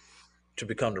to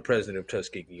become the president of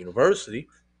Tuskegee University,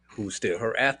 who's still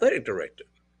her athletic director,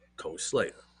 Coach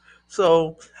Slater.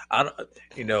 So,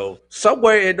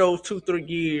 somewhere in those 2-3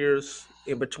 years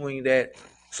in between that,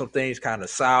 some things kind of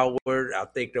soured. I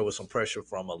think there was some pressure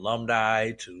from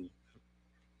alumni to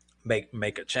make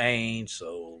a change.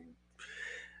 So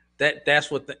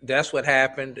that's what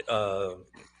happened.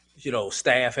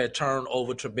 staff had turned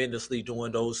over tremendously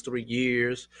during those 3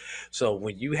 years. So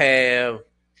when you have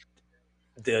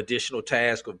the additional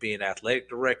task of being athletic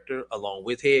director along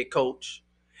with head coach,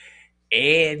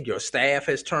 and your staff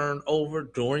has turned over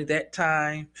during that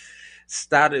time,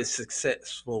 started a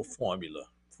successful formula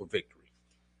for victory.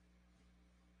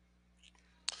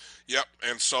 Yep,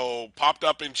 and so popped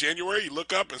up in January, you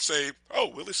look up and say, oh,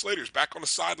 Willie Slater's back on the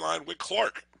sideline with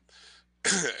Clark.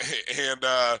 And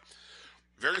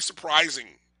very surprising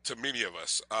to many of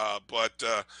us, but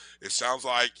it sounds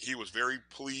like he was very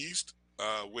pleased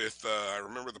with, I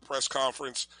remember the press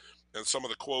conference and some of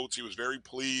the quotes. He was very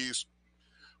pleased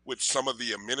with some of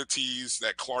the amenities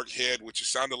that Clark had, which it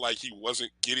sounded like he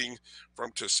wasn't getting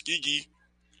from Tuskegee.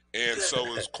 And so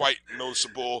it was quite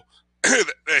noticeable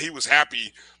that he was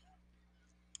happy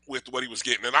with what he was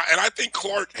getting. And I think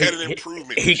Clark had an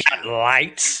improvement. He got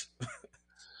lights.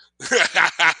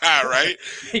 Right?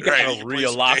 He got a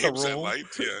real locker room.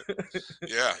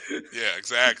 Yeah,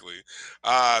 exactly.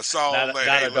 So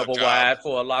not a double wide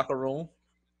for a locker room.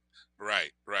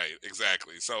 Right,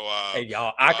 exactly. So, hey,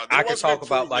 y'all, I can talk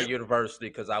about my university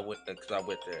because I went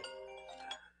there.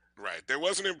 Right. There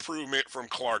was an improvement from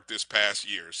Clark this past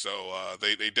year. So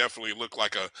they definitely look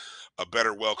like a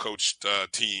better, well-coached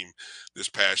team this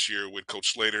past year with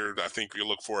Coach Slater. I think you'll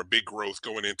look for a big growth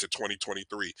going into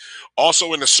 2023.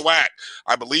 Also in the SWAC,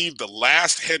 I believe the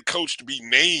last head coach to be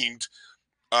named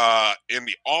in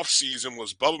the offseason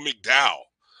was Bubba McDowell,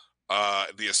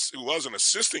 who was an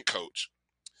assistant coach.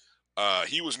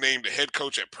 He was named the head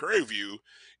coach at Prairie View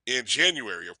in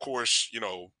January. Of course,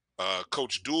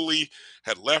 Coach Dooley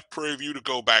had left Prairie View to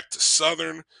go back to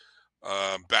Southern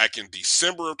back in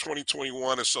December of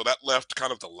 2021. And so that left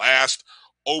kind of the last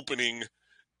opening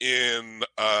in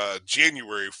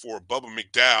January for Bubba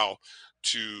McDowell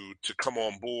to come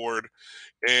on board.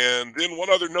 And then one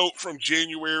other note from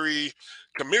January,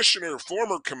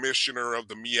 former commissioner of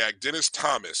the MEAC, Dennis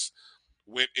Thomas,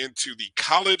 went into the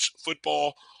College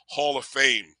Football Hall of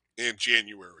Fame in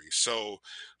January. So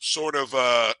sort of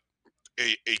a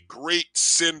great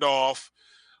send-off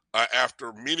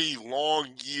after many long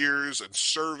years and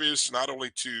service, not only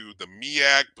to the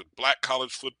MEAC, but Black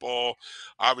college football.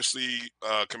 Obviously,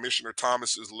 Commissioner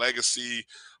Thomas's legacy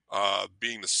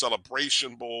being the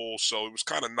Celebration Bowl. So it was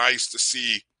kind of nice to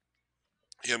see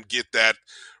him get that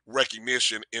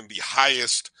recognition in the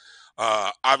highest.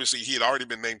 Obviously, he had already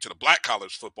been named to the Black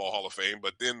College Football Hall of Fame,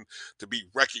 but then to be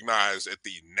recognized at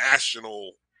the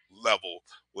national level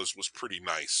was pretty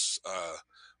nice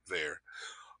there.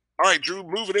 All right, Drew,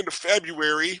 moving into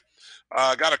February,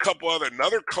 got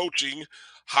another coaching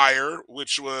hire,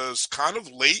 which was kind of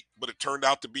late, but it turned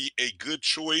out to be a good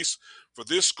choice for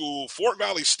this school. Fort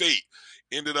Valley State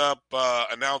ended up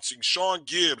announcing Sean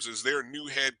Gibbs as their new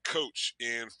head coach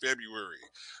in February.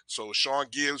 So Sean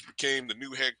Gibbs became the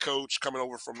new head coach coming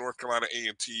over from North Carolina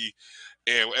A&T.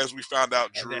 And as we found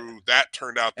out, Drew, that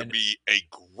turned out to be a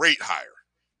great hire.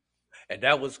 And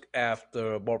that was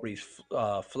after Maurice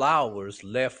Flowers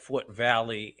left Fort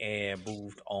Valley and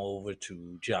moved over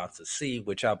to Johnson C.,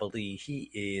 which I believe he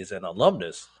is an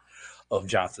alumnus of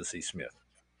Johnson C. Smith.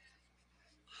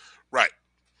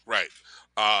 Right.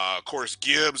 Of course,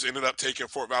 Gibbs ended up taking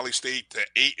Fort Valley State to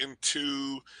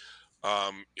 8-2.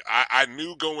 I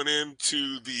knew going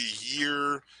into the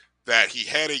year that he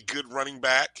had a good running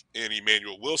back in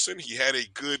Emmanuel Wilson. He had a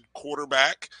good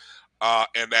quarterback,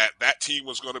 and that team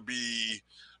was going to be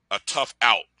a tough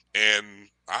out. And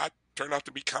I turned out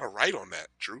to be kind of right on that,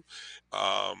 Drew.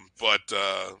 But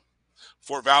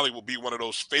Fort Valley will be one of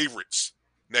those favorites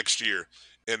next year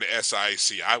in the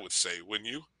SIAC, I would say, wouldn't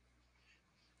you?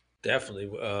 Definitely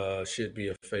should be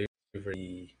a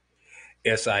favorite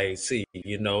SIAC.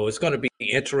 It's going to be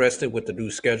interesting with the new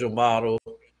schedule model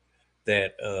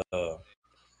that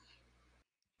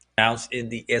announced in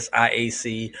the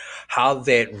SIAC, how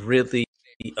that really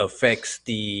affects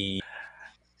the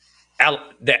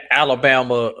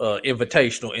Alabama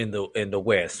Invitational in the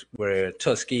West, where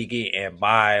Tuskegee and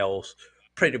Miles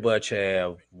pretty much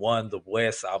have won the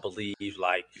West, I believe,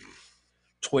 like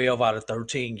 12 out of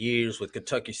 13 years, with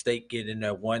Kentucky State getting in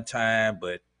there one time,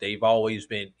 but they've always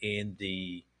been in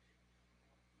the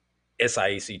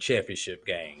SIAC championship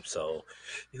game. So,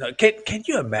 can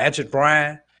you imagine,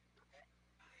 Brian,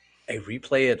 a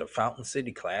replay of the Fountain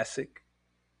City Classic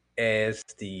as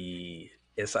the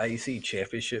SIAC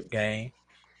championship game,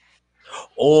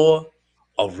 or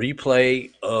a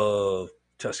replay of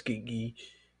Tuskegee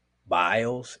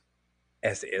Miles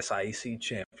as the SIAC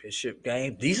championship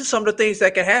game? These are some of the things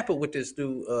that can happen with this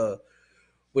new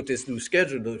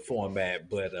scheduling format.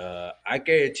 But I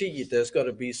guarantee you, there's going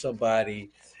to be somebody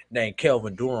named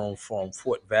Kelvin Durham from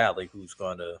Fort Valley who's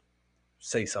going to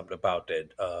say something about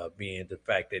that, being the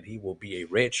fact that he will be a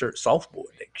redshirt sophomore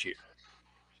next year.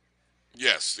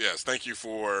 Yes. Thank you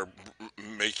for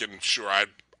making sure.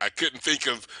 I couldn't think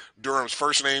of Durham's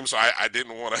first name, so I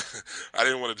didn't want to I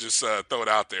didn't want to just throw it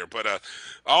out there. But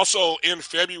also in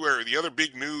February, the other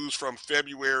big news from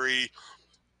February,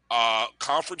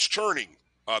 conference churning.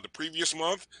 The previous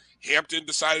month, Hampton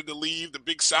decided to leave the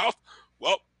Big South.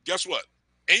 Well, guess what?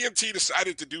 A&T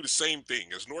decided to do the same thing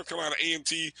as North Carolina.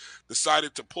 A&T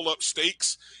decided to pull up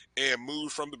stakes and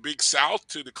move from the Big South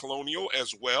to the Colonial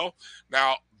as well.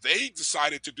 Now, they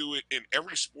decided to do it in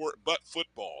every sport but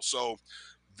football. So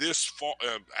this fall,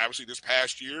 obviously this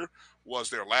past year was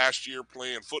their last year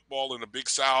playing football in the Big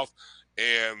South,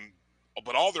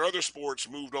 but all their other sports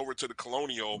moved over to the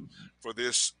Colonial for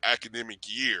this academic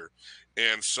year.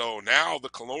 And so now the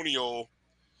Colonial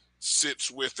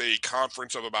sits with a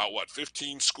conference of about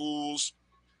 15 schools,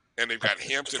 and they've got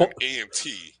Hampton and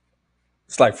A&T.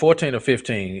 It's like 14 or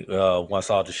 15 once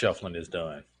all the shuffling is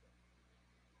done.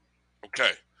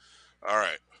 Okay. All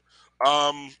right.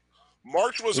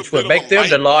 March was Which a bit would make of a them light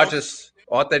the month. largest.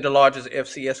 Aren't they the largest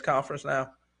FCS conference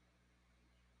now?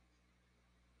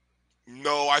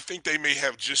 No, I think they may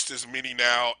have just as many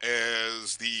now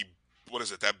as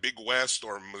that Big West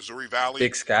or Missouri Valley?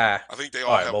 Big Sky. I think they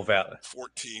all have Valley.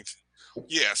 14th.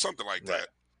 Yeah, something like that.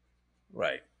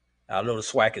 Right. I know the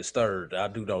SWAC is third. I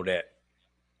do know that.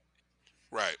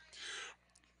 Right.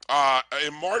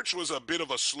 And March was a bit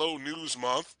of a slow news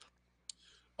month.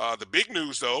 The big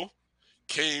news, though,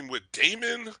 came with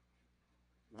Damon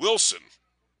Wilson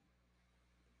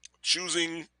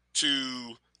choosing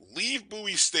to leave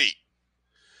Bowie State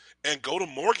and go to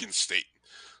Morgan State.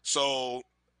 So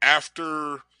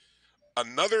after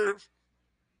another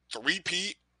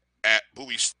three-peat at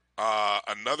Bowie State,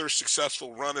 another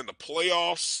successful run in the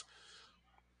playoffs,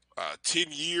 10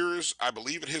 years, I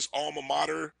believe, at his alma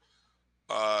mater,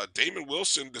 Damon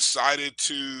Wilson decided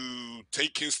to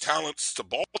take his talents to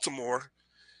Baltimore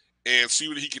and see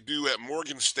what he could do at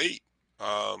Morgan State.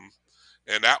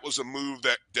 And that was a move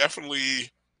that definitely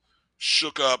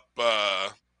shook up,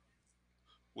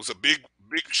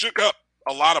 shook up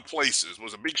a lot of places,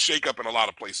 was a big shakeup in a lot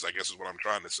of places, I guess is what I'm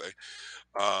trying to say.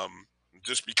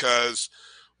 Just because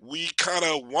we kind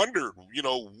of wondered,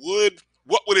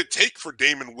 what would it take for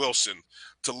Damon Wilson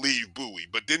to leave Bowie?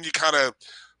 But then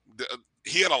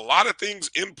he had a lot of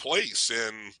things in place,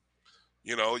 and,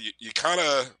 you kind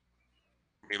of,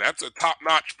 that's a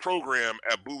top-notch program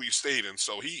at Bowie State, and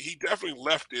so he definitely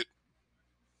left it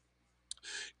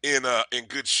in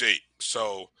good shape.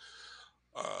 So,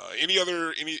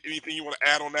 anything you want to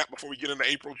add on that before we get into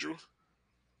April, Drew?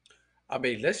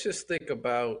 Let's just think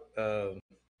about the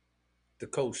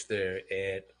coach there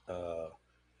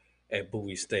at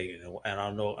Bowie State, and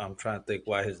I know I'm trying to think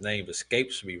why his name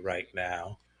escapes me right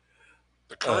now.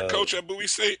 The current coach at Bowie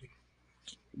State?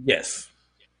 Yes.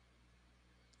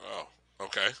 Oh,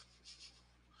 okay.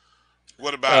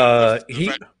 What about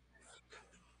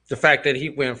the fact that he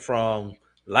went from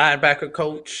linebacker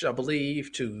coach, I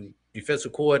believe, to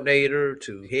defensive coordinator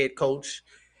to head coach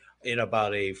in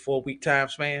about a 4-week time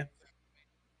span?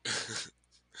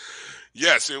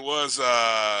 Yes, it was.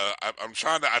 I'm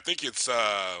trying to. I think it's.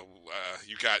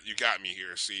 You got me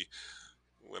here. See,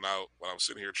 when I'm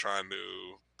sitting here trying to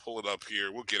pull it up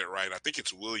here, we'll get it right. I think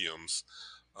it's Williams,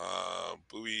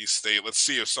 Bowie State. Let's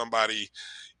see if somebody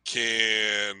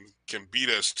can beat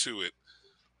us to it.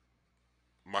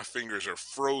 My fingers are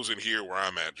frozen here where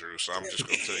I'm at, Drew. So I'm just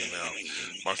going to tell you now,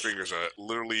 my fingers are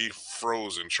literally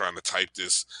frozen trying to type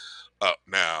this up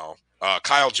now.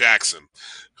 Kyle Jackson,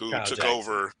 who took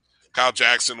over. Kyle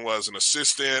Jackson was an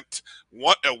assistant. In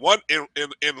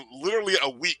literally a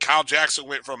week, Kyle Jackson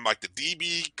went from like the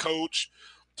DB coach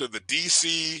to the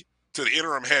DC to the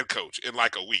interim head coach in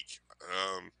like a week.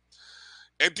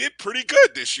 And did pretty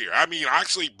good this year.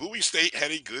 Actually, Bowie State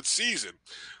had a good season.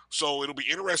 So it'll be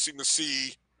interesting to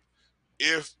see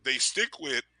if they stick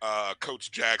with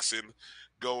Coach Jackson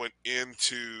going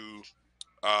into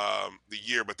the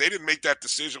year. But they didn't make that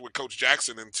decision with Coach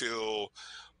Jackson until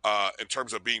in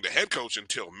terms of being the head coach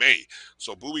until May.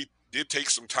 So Bowie did take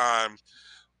some time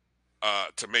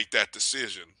to make that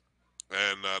decision.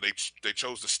 And they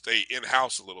chose to stay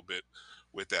in-house a little bit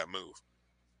with that move.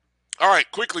 All right,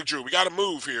 quickly, Drew, we got to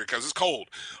move here because it's cold.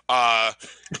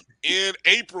 In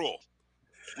April,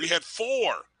 we had 4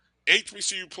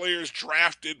 HBCU players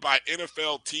drafted by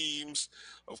NFL teams.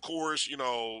 Of course, you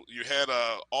had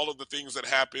all of the things that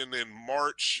happened in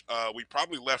March. We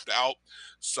probably left out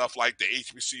stuff like the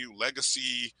HBCU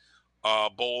Legacy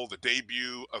Bowl, the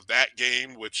debut of that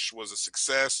game, which was a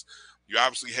success. You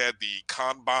obviously had the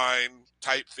combine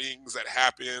type things that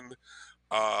happened.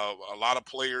 A lot of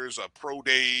players, pro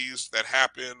days that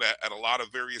happened at a lot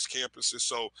of various campuses.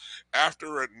 So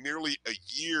after nearly a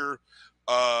year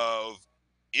of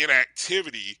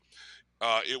inactivity,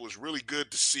 it was really good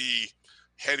to see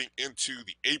heading into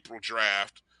the April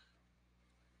draft,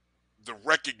 the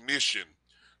recognition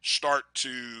start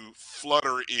to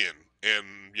flutter in. And,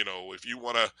 if you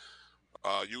want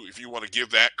to give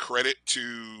that credit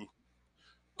to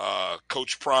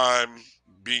Coach Prime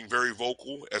being very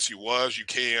vocal as he was, you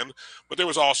can. But there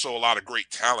was also a lot of great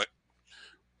talent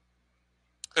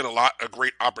and a lot of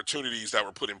great opportunities that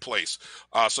were put in place.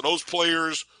 So those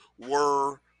players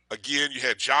were, again, you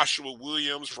had Joshua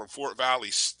Williams from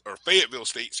Fayetteville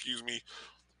State,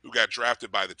 who got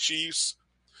drafted by the Chiefs.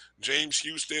 James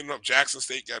Houston of Jackson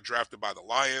State got drafted by the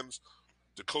Lions.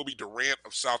 Jacoby Durant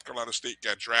of South Carolina State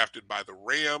got drafted by the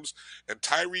Rams. And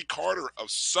Tyree Carter of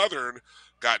Southern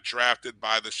got drafted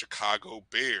by the Chicago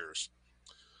Bears.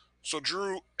 So,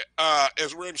 Drew,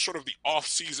 as we're in sort of the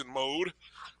off-season mode,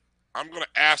 I'm going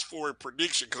to ask for a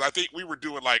prediction because I think we were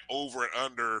doing like over and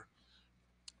under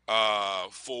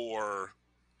for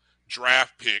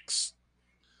draft picks.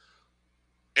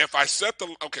 If I set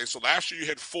so last year you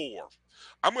had 4.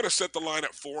 I'm going to set the line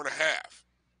at 4.5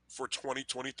 for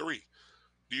 2023.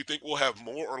 Do you think we'll have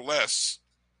more or less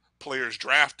players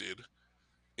drafted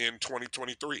in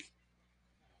 2023?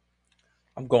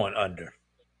 I'm going under.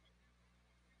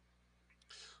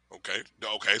 Okay.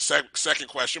 Second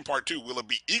question, part 2. Will it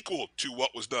be equal to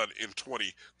what was done in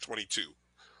 2022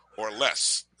 or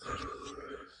less?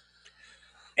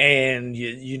 And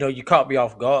you caught me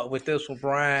off guard with this one,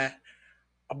 Brian.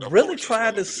 I'm really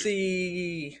trying to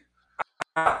see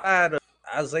out of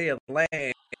Isaiah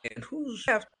Land who's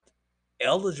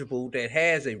eligible that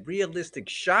has a realistic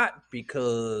shot,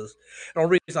 because the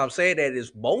only reason I'm saying that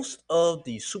is most of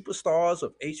the superstars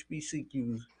of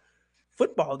HBCU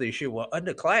football this year were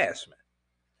underclassmen.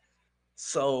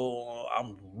 So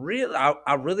I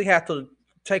really have to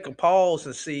take a pause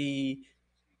and see,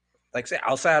 like I said,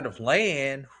 outside of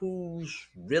Land, who's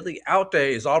really out there.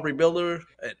 Is Aubrey Miller,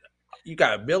 and you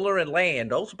got Miller and Land.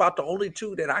 Those are about the only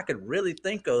 2 that I could really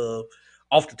think of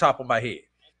off the top of my head.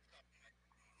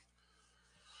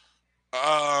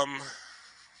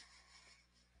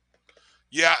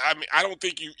 Yeah, I mean, I don't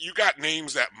think you got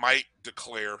names that might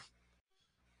declare.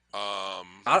 I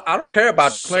don't care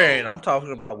about declaring. I'm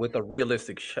talking about with a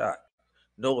realistic shot.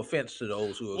 No offense to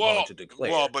those who are going to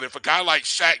declare. Well, but if a guy like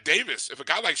Shaq Davis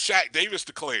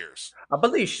declares, I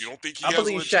believe you don't think he I has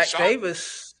believe a Shaq shot?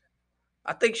 Davis.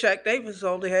 I think Shaq Davis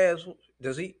only has.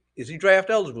 Is he draft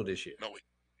eligible this year? No.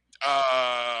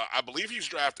 I believe he's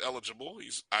draft eligible.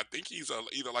 I think he's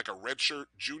either like a redshirt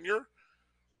junior,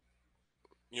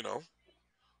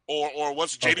 or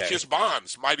what's Jadakiss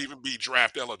Bonds might even be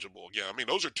draft eligible. Yeah, I mean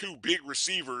those are 2 big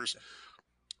receivers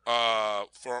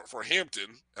for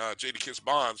Hampton. Jadakiss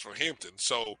Bonds from Hampton.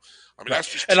 So I mean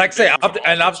that's just. And like I say,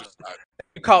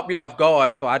 you caught me off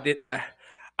guard. So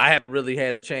I haven't really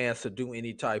had a chance to do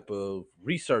any type of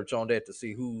research on that to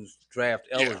see who's draft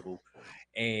eligible,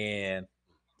 and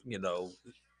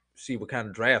see what kind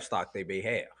of draft stock they may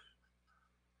have.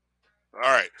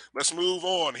 All right, let's move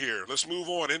on here. Let's move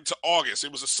on into August.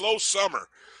 It was a slow summer,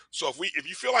 so if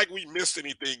you feel like we missed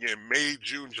anything in May,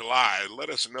 June, July,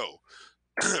 let us know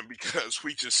because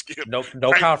we just skipped no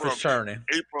conference churning.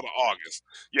 April to August.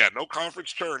 Yeah, no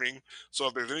conference churning. So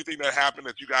if there's anything that happened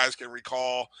that you guys can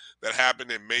recall that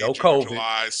happened in May, June,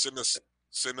 July, send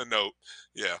a note.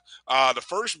 Yeah. The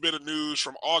first bit of news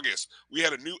from August, we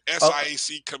had a new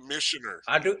SIAC commissioner.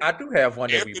 I do have one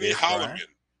that Anthony we missed, Holloman.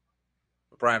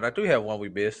 Brian, I do have one we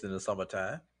missed in the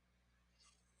summertime.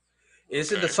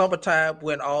 Is it the summertime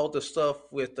when all the stuff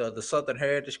with the Southern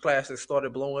Heritage Classic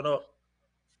started blowing up?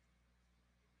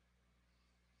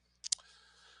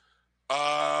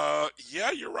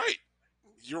 Yeah, you're right.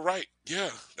 You're right. Yeah,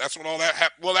 that's when all that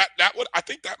happened. Well, I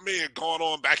think that may have gone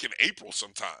on back in April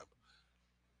sometime.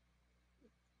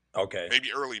 Okay.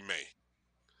 Maybe early May.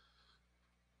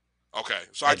 Okay,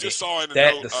 so I just saw in the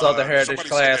note, the Southern Heritage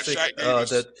Classic,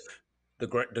 the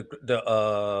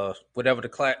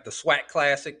SWAC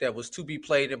Classic that was to be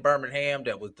played in Birmingham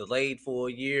that was delayed for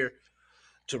a year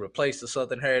to replace the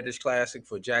Southern Heritage Classic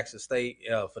for Jackson State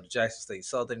for the Jackson State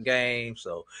Southern game.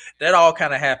 So that all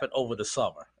kind of happened over the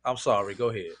summer. I'm sorry. Go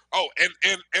ahead. Oh, and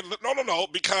no,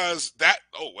 because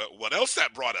what else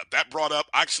that brought up? That brought up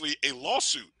actually a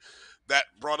lawsuit. That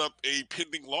brought up a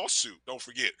pending lawsuit. Don't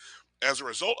forget, as a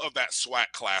result of that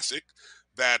SWAC Classic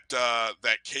that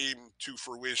came to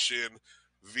fruition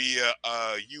via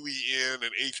UEN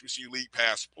and HBCU League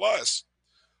Pass Plus,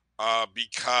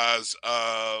 because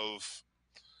of,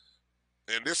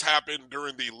 and this happened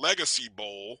during the Legacy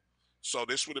Bowl, so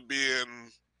this would have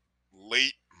been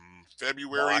late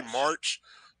February, March.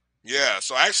 Yeah,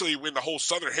 so actually when the whole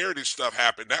Southern Heritage stuff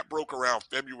happened, that broke around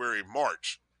February,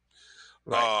 March.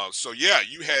 Right. So yeah,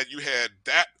 you had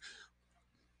that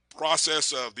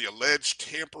process of the alleged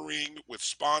tampering with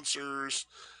sponsors,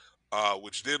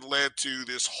 which then led to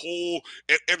this whole,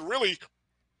 and really,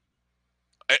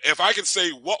 if I can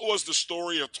say what was the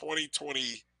story of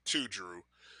 2022, Drew,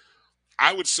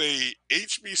 I would say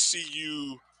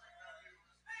HBCU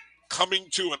coming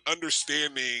to an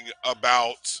understanding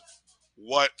about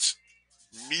what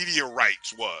media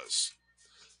rights was.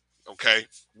 Okay,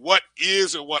 what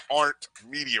is and what aren't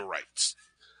media rights?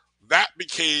 That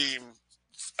became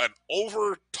an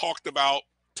over talked about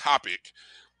topic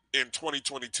in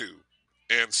 2022.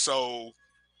 And so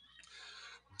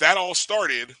that all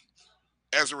started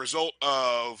as a result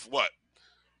of what?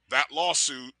 That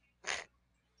lawsuit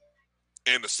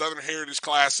and the Southern Heritage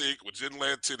Classic, which then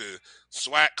led to the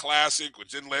SWAC Classic,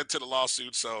 which then led to the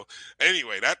lawsuit. So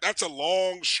anyway, that's a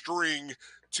long string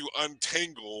to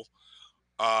untangle.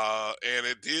 And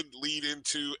it did lead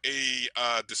into a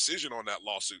decision on that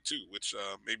lawsuit too, which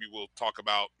maybe we'll talk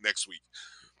about next week.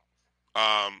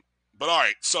 But all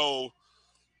right, so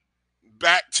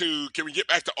can we get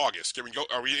back to August? Can we go?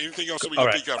 Are we anything else that we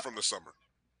can think of from the summer?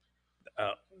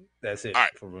 That's it. All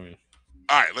right. For me.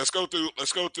 All right, let's go through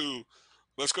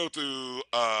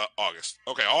August.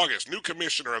 Okay, August, new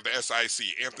commissioner of the SIC,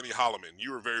 Anthony Holloman.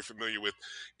 You were very familiar with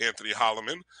Anthony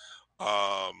Holloman.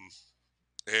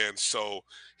 And so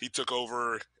he took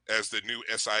over as the new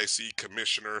SIC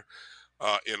commissioner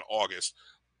in August.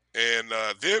 And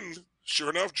then,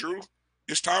 sure enough, Drew,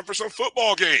 it's time for some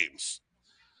football games.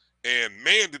 And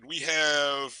man, did we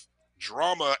have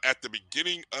drama at the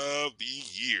beginning of the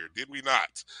year, did we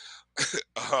not?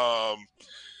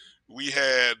 We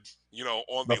had,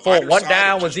 on the before one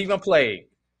down was even played.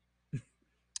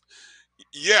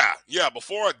 Yeah,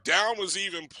 before a down was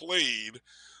even played,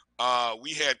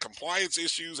 we had compliance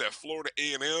issues at Florida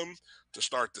A&M to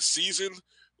start the season,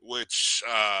 which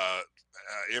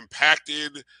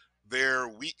impacted their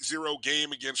Week 0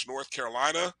 game against North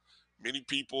Carolina. Many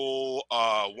people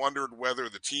wondered whether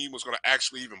the team was going to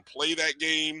actually even play that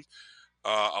game.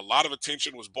 A lot of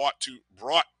attention was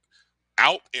brought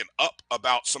out and up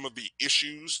about some of the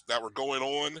issues that were going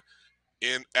on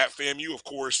at FAMU. Of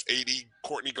course, AD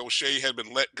Courtney Gaucher had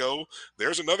been let go.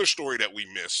 There's another story that we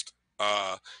missed.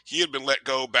 He had been let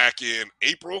go back in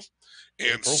April.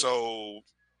 So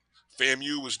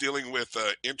FAMU was dealing with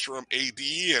interim AD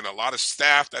and a lot of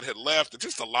staff that had left, and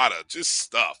just a lot of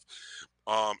stuff.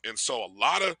 And so a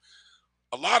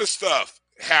lot of stuff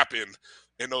happened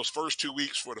in those first 2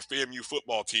 weeks for the FAMU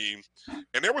football team,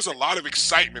 and there was a lot of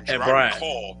excitement. And Brian,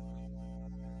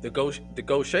 the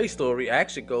Gaucher story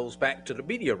actually goes back to the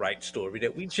media rights story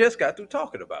that we just got through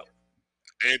talking about.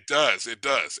 It does.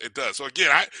 So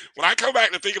again, when I come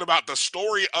back to thinking about the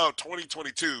story of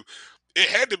 2022, it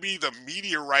had to be the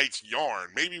media rights yarn.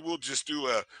 Maybe we'll just do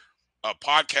a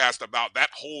podcast about that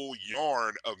whole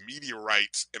yarn of media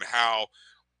rights and how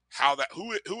that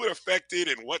who it affected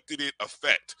and what did it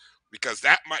affect, because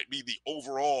that might be the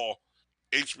overall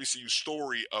HBCU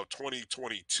story of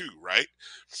 2022, right?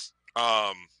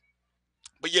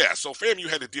 But yeah, so FAMU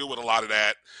had to deal with a lot of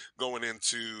that going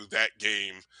into that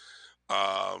game.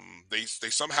 They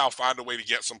somehow find a way to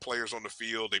get some players on the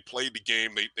field. They played the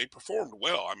game. They performed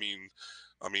well. I mean,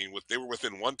 they were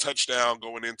within one touchdown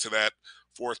going into that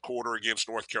fourth quarter against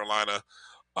North Carolina.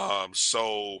 But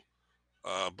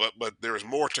there is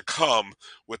more to come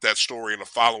with that story in the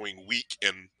following week,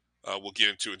 and we'll get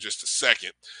into it in just a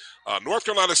second. North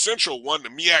Carolina Central won the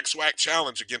MEAC SWAC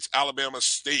Challenge against Alabama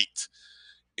State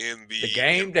in the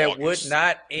game that would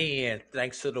not end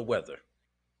thanks to the weather.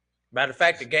 Matter of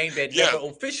fact, the game that never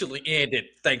officially ended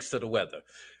thanks to the weather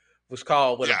was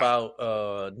called with about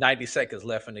 90 seconds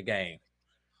left in the game.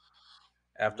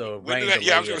 After rain delay.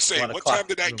 I was going to say, what time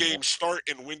did that game start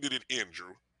and when did it end,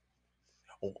 Drew?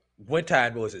 What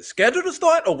time was it scheduled to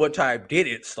start, or what time did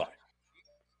it start?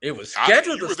 It was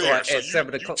scheduled to start at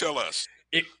 7 o'clock. Tell us.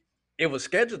 It was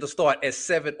scheduled to start at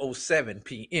 7:07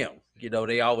 p.m.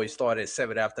 They always start at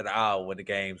 7 after the hour when the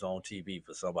game's on TV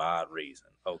for some odd reason.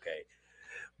 Okay.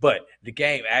 But the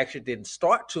game actually didn't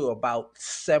start till about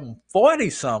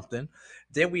 7:40 something.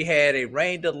 Then we had a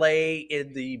rain delay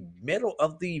in the middle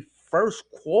of the first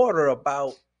quarter,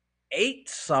 about 8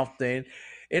 something.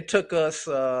 It took us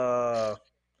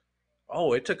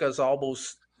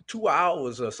almost 2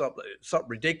 hours or something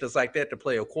ridiculous like that to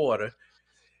play a quarter.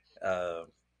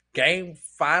 Game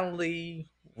finally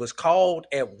was called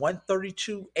at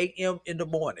 1:32 a.m. in the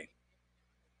morning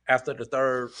after the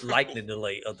third lightning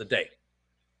delay of the day.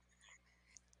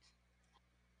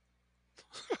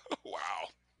 Wow.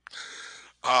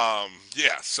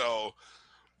 Yeah, so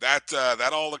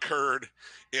that all occurred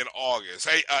in August.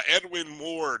 Hey, Edwin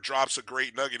Moore drops a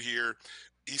great nugget here.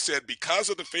 He said, because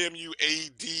of the FAMU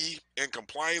AD and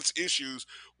compliance issues,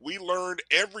 we learned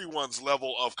everyone's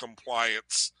level of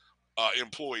compliance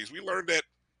employees. We learned that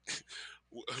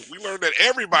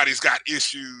everybody's got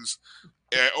issues,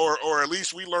 or at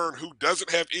least we learned who doesn't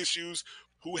have issues,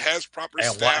 who has proper And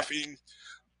staffing.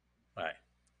 Right.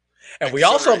 And we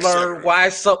also learned why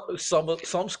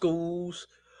some schools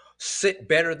sit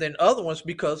better than other ones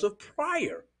because of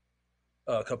prior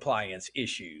compliance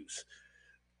issues.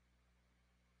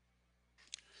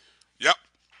 Yep.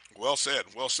 Well said.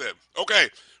 Well said. Okay.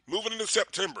 Moving into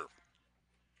September.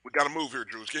 We got to move here,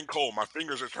 Drew. It's getting cold. My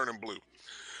fingers are turning blue.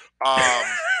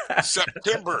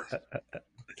 September.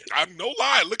 I'm no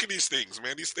lie. Look at these things,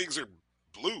 man. These things are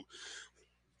blue.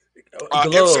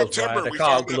 Gloves, in September, Brian. They're we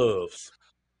called found gloves.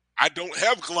 I don't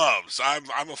have gloves.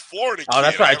 I'm a Florida kid. Oh,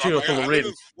 that's right. You're a I live Floridian.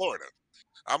 in Florida.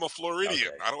 I'm a Floridian.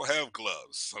 Okay. I don't have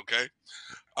gloves. Okay.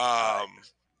 All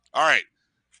right.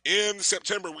 In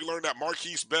September, we learned that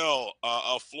Marquise Bell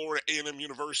of Florida A&M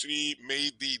University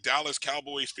made the Dallas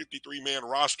Cowboys 53-man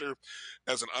roster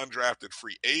as an undrafted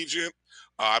free agent.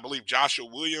 I believe Joshua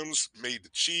Williams made the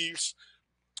Chiefs.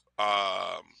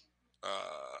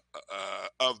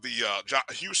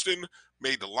 Houston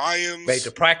made the Lions. Made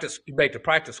the practice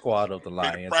squad of the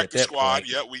Lions. Made the practice squad. Point.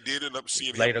 Yeah, we did end up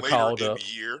seeing him later in the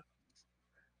year.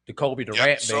 Jacoby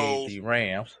Durant made the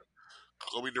Rams.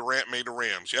 Jacoby Durant made the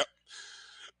Rams. Yep.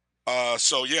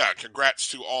 So, yeah, congrats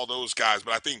to all those guys.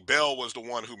 But I think Bell was the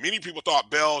one who many people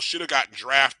thought Bell should have gotten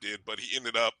drafted, but he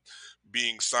ended up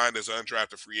being signed as an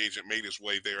undrafted free agent, made his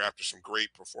way there after some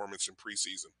great performance in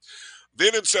preseason.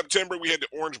 Then in September, we had the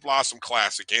Orange Blossom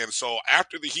Classic. And so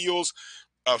after the heels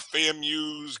of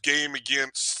FAMU's game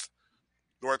against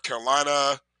North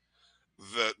Carolina,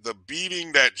 the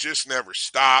beating that just never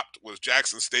stopped was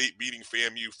Jackson State beating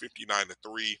FAMU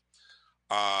 59-3.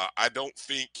 I don't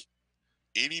think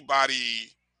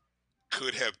anybody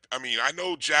could have. I mean, I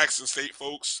know Jackson State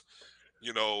folks,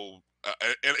 you know,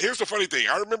 and here's the funny thing.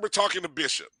 I remember talking to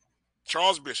Bishop,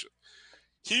 Charles Bishop.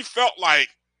 He felt like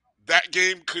that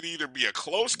game could either be a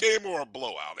close game or a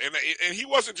blowout. And he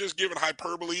wasn't just giving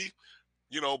hyperbole,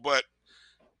 you know, but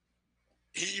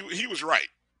he was right.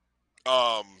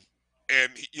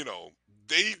 And, you know,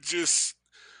 they just,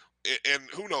 and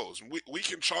who knows, we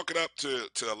can chalk it up to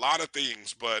a lot of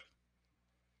things, but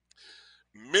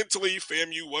mentally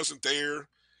FAMU wasn't there,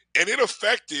 and it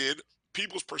affected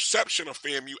people's perception of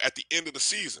FAMU at the end of the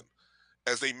season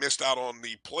as they missed out on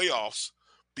the playoffs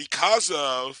because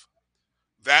of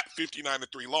that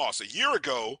 59-3 loss. A year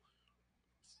ago,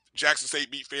 Jackson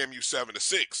State beat FAMU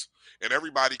 7-6, and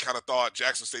everybody kind of thought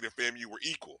Jackson State and FAMU were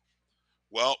equal.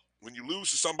 Well, when you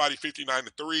lose to somebody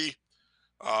 59-3,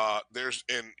 there's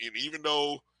and even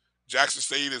though Jackson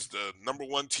State is the number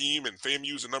one team and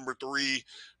FAMU is the number 3,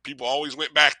 people always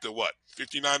went back to what?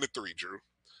 59-3, Drew.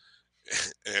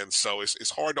 And so it's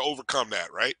hard to overcome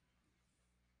that, right?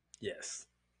 Yes.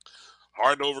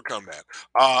 Hard to overcome that.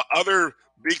 Other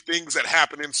big things that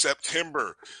happened in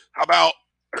September. How about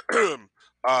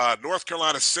North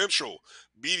Carolina Central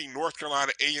beating North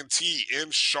Carolina A&T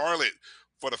in Charlotte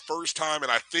for the first time in,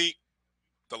 I think,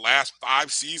 the last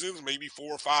 5 seasons, maybe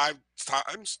 4 or 5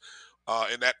 times,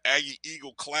 in that Aggie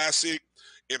Eagle Classic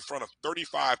in front of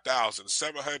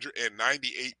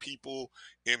 35,798 people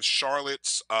in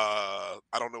Charlotte's, I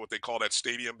don't know what they call that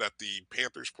stadium that the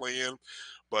Panthers play in,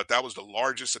 but that was the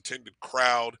largest attended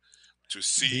crowd to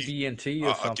see BB&T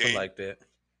or something game. like that.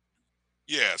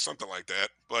 Yeah, something like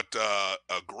that. But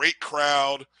a great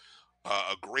crowd,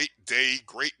 a great day,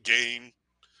 great game.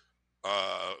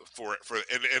 That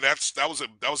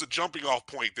was a jumping off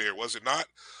point there, was it not?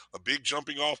 A big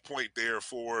jumping off point there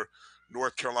for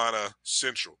North Carolina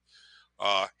Central.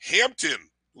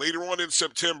 Hampton later on in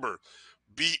September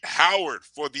beat Howard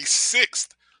for the 6th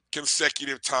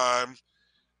consecutive time,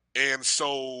 and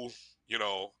so you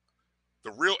know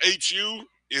the real HU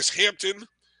is Hampton.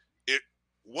 It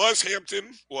was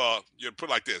Hampton. Well, you put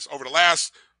it like this: over the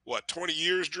last 20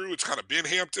 years, Drew, it's kind of been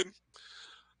Hampton.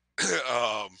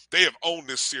 They have owned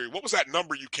this series. What was that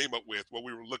number you came up with? What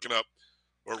we were looking up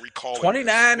or recalling?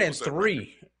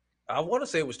 29-3. I want to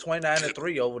say it was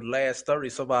 29-3 over the last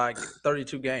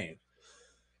 32 games.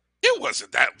 It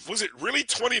wasn't that. Was it really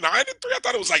 29-3? I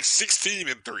thought it was like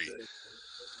 16-3.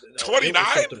 29?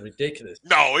 Something ridiculous.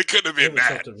 No, it couldn't have been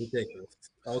that. Something ridiculous.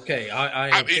 Okay,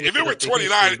 I mean, if it were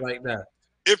 29 right now.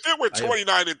 If it were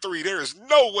 29-3, there is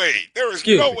no way. There is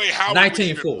Excuse no me, way Howard would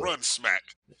even 19-4. run smack.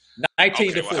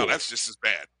 19 to Okay, 4. wow, that's just as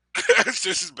bad. That's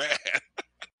just as bad.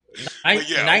 But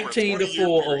yeah, 19 to 4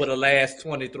 over period. the last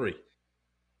 23.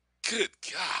 Good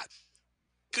God.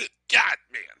 Good God,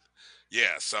 man.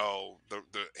 Yeah, so the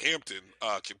Hampton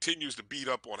continues to beat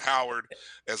up on Howard,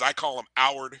 as I call him,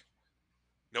 Howard.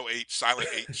 No H, silent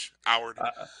H, Howard.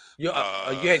 You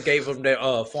had gave him their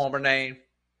former name.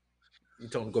 You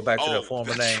told him to go back to their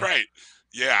former that's name. Right.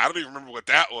 Yeah, I don't even remember what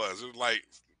that was. It was like,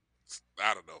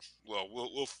 I don't know. Well,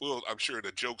 we'll I'm sure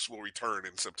the jokes will return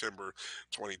in September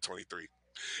 2023.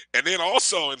 And then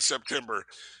also in September,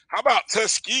 how about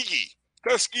Tuskegee?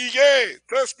 Tuskegee.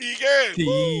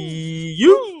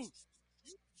 You.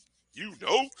 You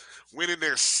know, winning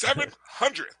their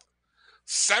 700th.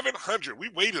 700. We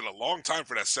waited a long time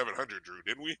for that 700, Drew,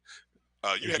 didn't we?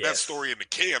 You had that story in the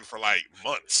can for like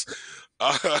months.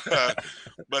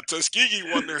 But Tuskegee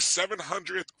won their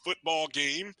 700th football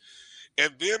game.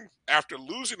 And then after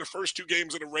losing the first 2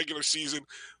 games of the regular season,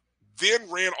 then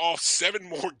ran off 7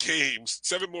 more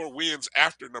wins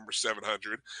after number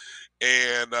 700.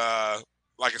 And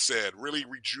like I said, really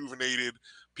rejuvenated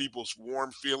people's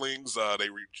warm feelings.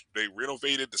 They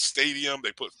renovated the stadium.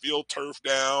 They put field turf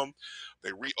down.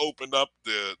 They reopened up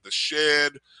the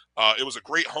shed. It was a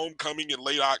great homecoming in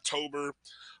late October.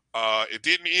 It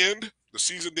didn't end. The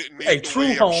season didn't end. A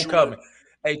true homecoming.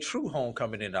 A true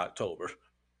homecoming in October.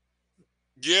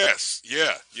 Yes,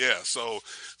 yeah. So,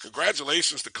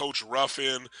 congratulations to Coach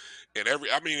Ruffin and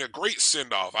a great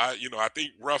send-off. I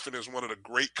think Ruffin is one of the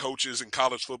great coaches in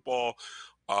college football.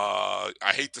 I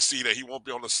hate to see that he won't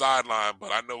be on the sideline,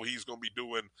 but I know he's going to be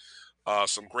doing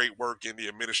some great work in the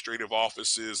administrative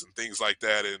offices and things like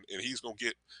that, and he's going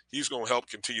to help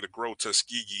continue to grow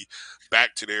Tuskegee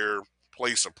back to their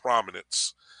place of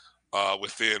prominence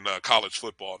within college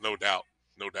football, no doubt.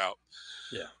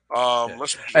 Yeah.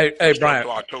 Let's hey Brian,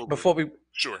 before we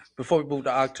move to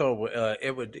October,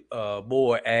 Edward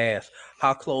Moore asked,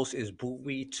 how close is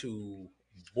Bowie to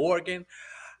Morgan?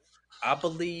 I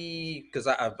believe, because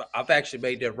I've actually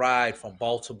made that ride from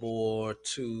Baltimore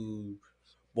to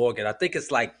Morgan. I think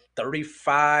it's like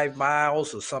 35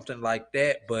 miles or something like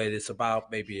that, but it's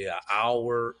about maybe an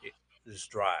hour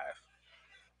drive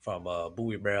from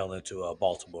Bowie, Maryland to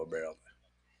Baltimore, Maryland.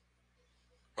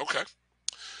 Okay.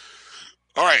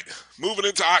 All right, moving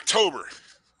into October.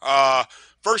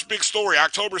 First big story,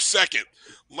 October 2nd,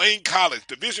 Lane College,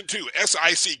 Division II,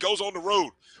 SIC, goes on the road,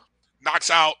 knocks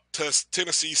out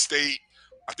Tennessee State.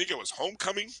 I think it was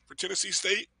homecoming for Tennessee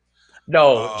State.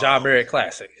 No, John Merritt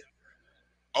Classic.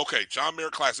 Okay, John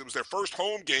Merritt Classic. It was their first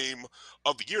home game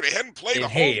of the year. They hadn't played a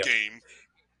home game.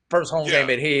 First home game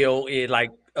at Hill in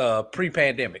like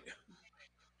pre-pandemic.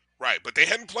 Right, but they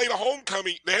hadn't played a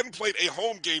homecoming. They hadn't played a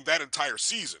home game that entire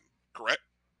season. Correct?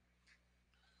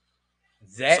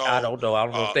 I don't know. I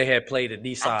don't know if they had played at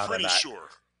Nissan or not. I'm pretty sure.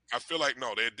 I feel like,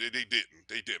 no, they didn't.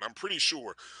 They didn't. I'm pretty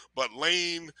sure. But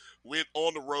Lane went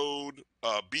on the road,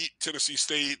 beat Tennessee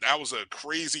State. That was a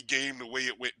crazy game the way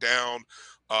it went down.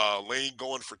 Lane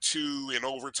going for 2 in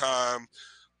overtime.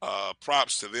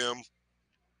 Props to them.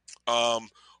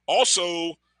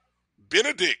 Also,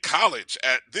 Benedict College,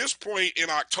 at this point in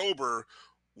October,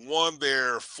 won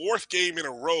their 4th game in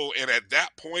a row, and at that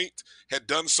point had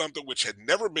done something which had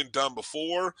never been done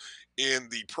before in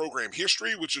the program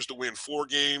history, which is to win 4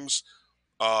 games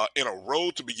in a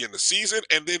row to begin the season,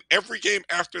 and then every game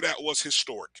after that was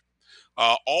historic.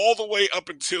 All the way up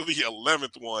until the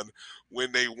 11th one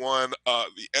when they won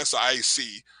the SIC.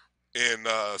 And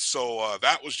so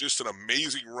that was just an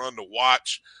amazing run to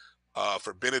watch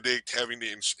for Benedict, having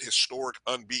the historic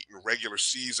unbeaten regular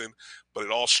season, but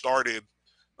it all started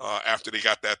after they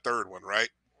got that 3rd one, right?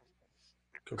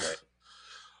 Correct.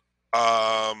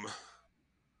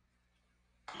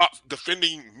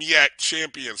 Defending MEAC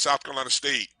champion, South Carolina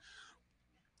State,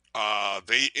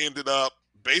 they ended up,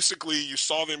 basically, you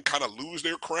saw them kind of lose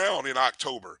their crown in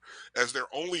October, as their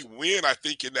only win, I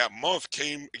think, in that month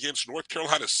came against North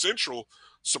Carolina Central,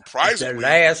 surprisingly. Their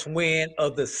last win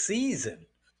of the season.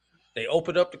 They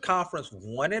opened up the conference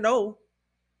 1-0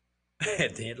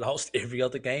 and then lost every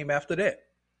other game after that.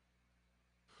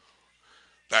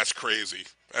 That's crazy.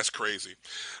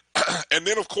 And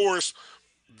then, of course,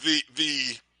 the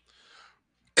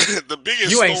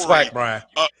biggest You ain't story, swag, Brian.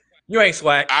 You ain't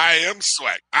swag. I am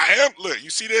swag. I am. Look, you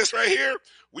see this right here?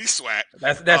 We swag.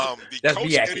 That's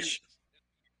Biakic.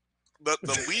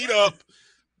 The lead up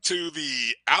to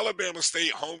the Alabama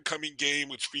State homecoming game,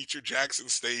 which featured Jackson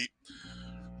State,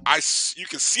 you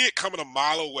can see it coming a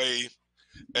mile away,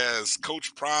 as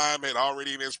Coach Prime had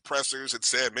already in his pressers had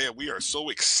said, man, we are so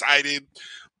excited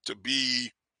to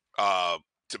be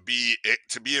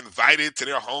invited to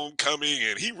their homecoming,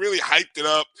 and he really hyped it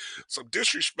up. Some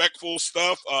disrespectful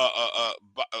stuff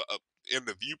in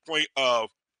the viewpoint of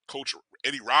Coach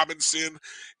Eddie Robinson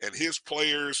and his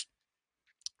players.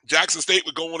 Jackson State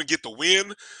would go on and get the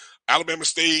win. Alabama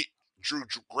State drew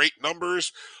great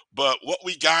numbers, but what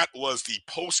we got was the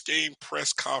post-game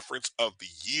press conference of the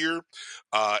year,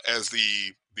 as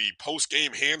the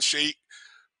post-game handshake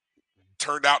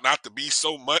turned out not to be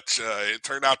so much. It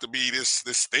turned out to be this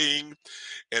thing,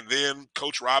 and then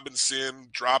Coach Robinson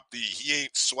dropped the "he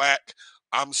ain't SWAC,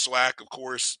 I'm SWAC," of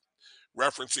course,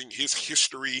 referencing his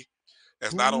history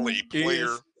as not only a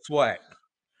player. SWAC.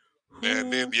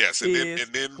 And then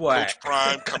Coach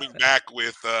Prime coming back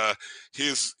with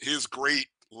his great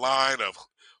line of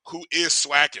 "Who is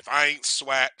SWAC if I ain't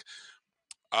SWAC?"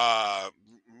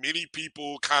 Many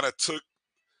people kind of took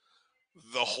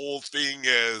the whole thing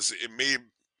as it may.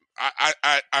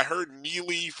 I heard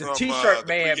Neely from the T-shirt the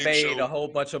man pregame made show. a whole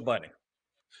bunch of money.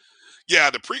 Yeah,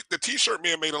 the T-shirt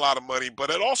man made a lot of money, but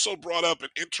it also brought up an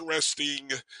interesting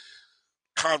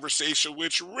conversation,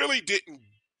 which really didn't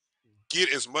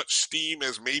get as much steam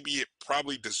as maybe it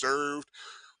probably deserved,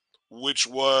 which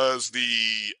was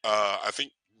the I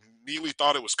think Neely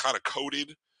thought it was kind of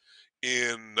coded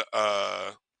in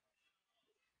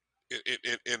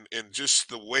just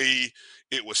the way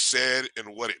it was said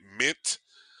and what it meant.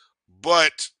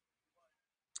 But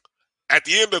at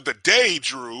the end of the day,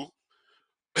 Drew,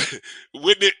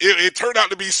 when it turned out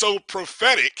to be so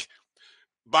prophetic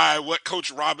by what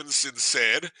Coach Robinson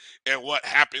said and what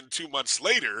happened 2 months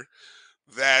later,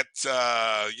 that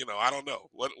I don't know.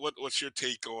 What's your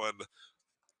take on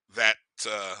that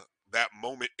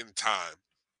moment in time?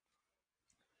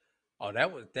 Oh,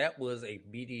 that was a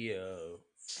media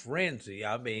frenzy.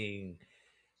 I mean,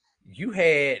 you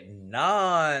had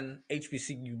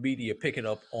non-HBCU media picking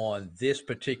up on this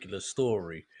particular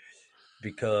story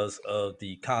because of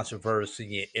the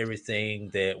controversy and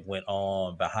everything that went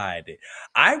on behind it.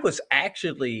 I was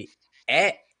actually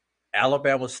at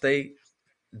Alabama State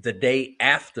the day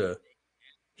after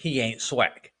 "he ain't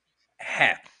SWAC"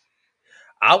 happened.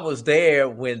 I was there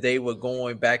when they were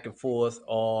going back and forth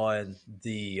on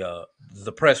the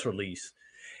press release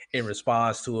in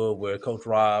response to it, where Coach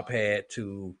Rob had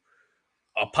to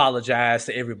apologize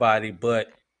to everybody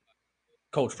but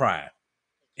Coach Prime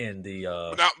in the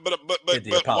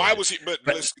but why was he? But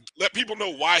let's let people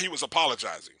know why he was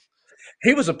apologizing.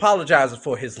 He was apologizing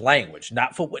for his language,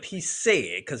 not for what he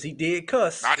said, because he did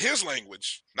cuss. Not his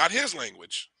language. Not his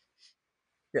language.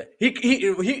 Yeah,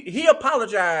 he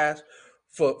apologized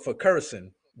for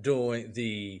cursing during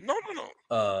the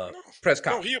press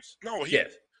conference.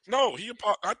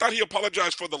 I thought he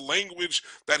apologized for the language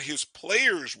that his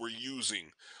players were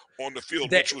using on the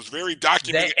field, which was very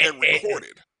documented and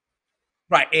recorded.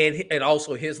 Right, and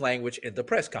also his language in the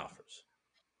press conference.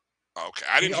 Okay,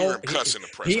 I didn't hear him cuss in the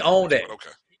press conference. He owned it.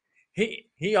 Okay,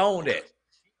 he owned it.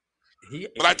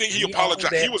 But I think he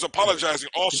apologized. He was apologizing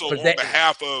also on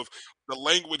behalf of the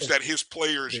language that his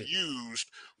players used,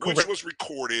 which was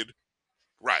recorded.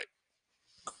 Right.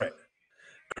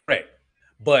 Correct.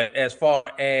 But as far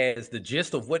as the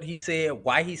gist of what he said,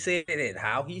 why he said it, and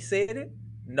how he said it,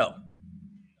 no.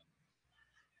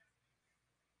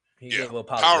 He didn't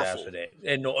apologize for that.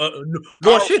 And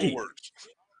nor should he. Words.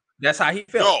 That's how he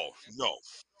felt. No.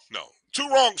 Two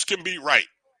wrongs can be right.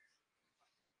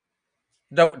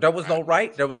 There was no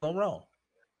right. There was no wrong.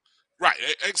 Right,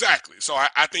 exactly. So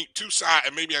I think two sides,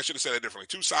 and maybe I should have said it differently.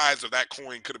 Two sides of that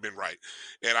coin could have been right.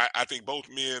 And I think both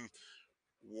men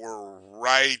were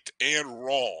right and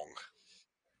wrong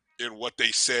in what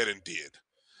they said and did.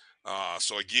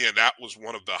 So again, that was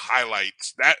one of the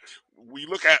highlights that we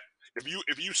look at.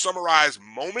 If you summarize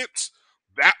moments,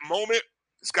 that moment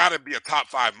has got to be a top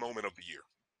 5 moment of the year.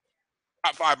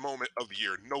 Top 5 moment of the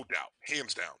year, no doubt,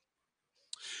 hands down.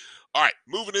 All right,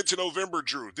 moving into November,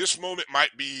 Drew. This moment might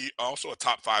be also a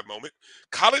top 5 moment.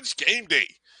 College Game Day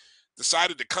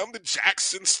decided to come to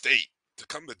Jackson State, to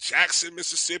come to Jackson,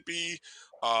 Mississippi,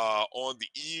 on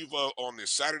the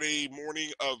Saturday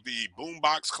morning of the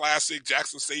Boombox Classic.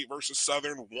 Jackson State versus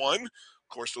Southern won. Of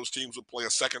course, those teams would play a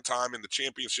second time in the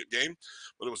championship game,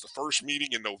 but it was the first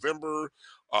meeting in November.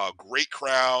 Great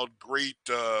crowd, great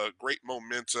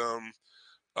momentum.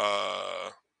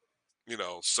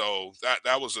 So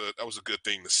that was a good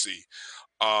thing to see.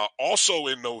 Also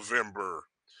in November,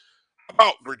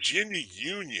 about Virginia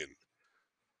Union.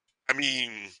 I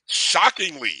mean,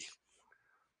 shockingly,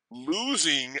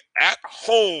 losing at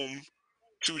home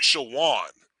to Shawan.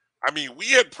 I mean, we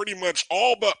had pretty much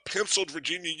all but penciled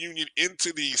Virginia Union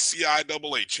into the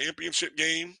CIAA championship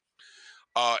game.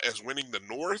 as winning the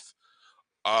North.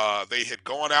 They had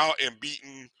gone out and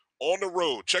beaten on the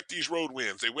road. Check these road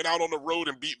wins. They went out on the road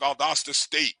and beat Valdosta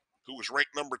State, who was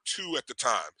ranked number 2 at the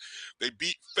time. They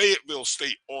beat Fayetteville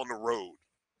State on the road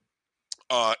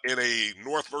in a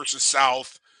North versus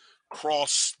South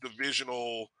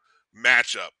cross-divisional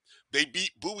matchup. They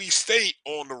beat Bowie State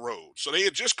on the road. So they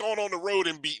had just gone on the road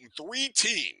and beaten 3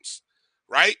 teams,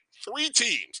 right? 3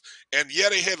 teams. And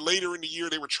yet they had later in the year,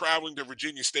 they were traveling to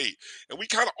Virginia State. And we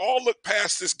kind of all looked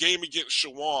past this game against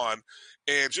Shawan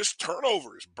and just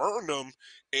turnovers, burned them.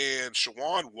 And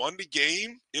Shawan won the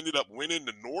game, ended up winning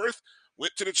the North,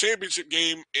 went to the championship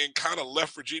game, and kind of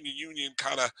left Virginia Union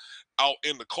kind of out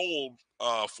in the cold.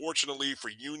 Fortunately for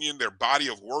Union, their body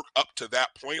of work up to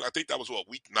that point, I think that was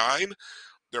week 9.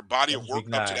 Their body of work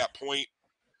up to that point,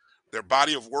 their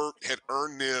body of work had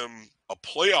earned them a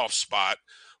playoff spot,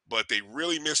 but they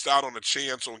really missed out on a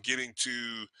chance on getting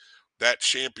to that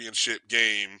championship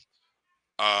game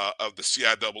of the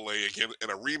CIAA again in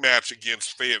a rematch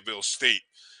against Fayetteville State,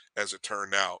 as it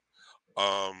turned out.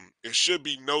 It should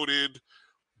be noted,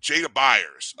 Jada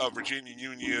Byers of Virginia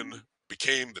Union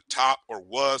became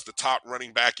was the top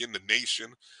running back in the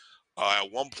nation.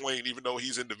 At one point, even though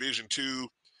he's in Division II,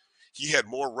 he had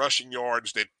more rushing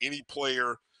yards than any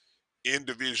player in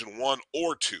Division I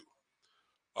or II.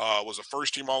 Was a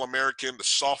first-team All-American, the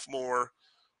sophomore.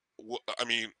 I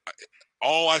mean,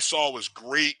 all I saw was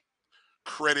great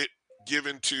credit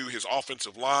given to his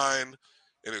offensive line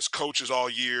and his coaches all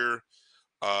year.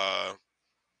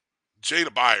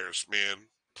 Jada Byers, man,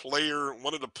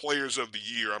 one of the players of the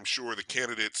year. I'm sure the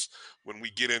candidates, when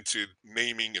we get into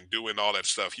naming and doing all that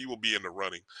stuff, he will be in the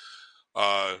running.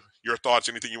 Your thoughts,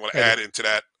 anything you want to add into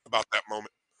that about that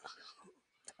moment?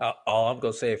 All I'm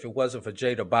going to say, if it wasn't for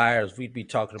Jada Byers, we'd be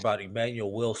talking about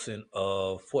Emmanuel Wilson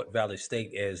of Fort Valley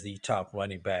State as the top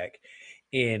running back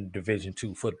in Division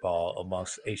II football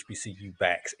amongst HBCU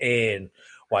backs. And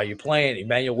while you're playing,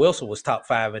 Emmanuel Wilson was top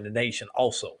 5 in the nation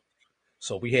also.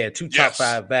 So we had 2 top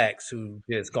 5 backs who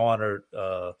just garnered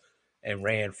and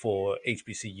ran for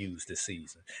HBCUs this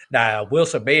season. Now,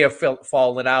 Wilson may have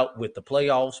fallen out with the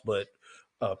playoffs, but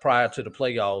prior to the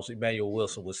playoffs, Emmanuel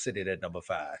Wilson was sitting at number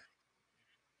 5.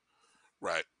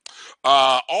 Right.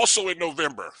 Also in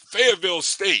November, Fayetteville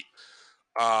State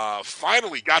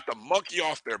finally got the monkey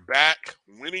off their back,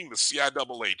 winning the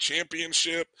CIAA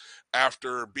championship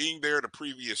after being there the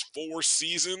previous 4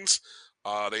 seasons.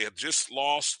 They had just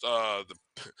lost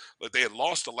they had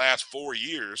lost the last 4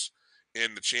 years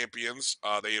in the champions.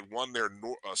 They had won their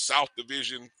South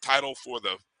Division title for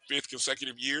the 5th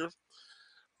consecutive year.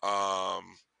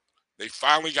 They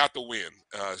finally got the win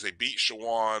as they beat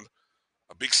Shawan.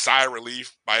 A big sigh of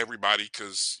relief by everybody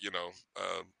because,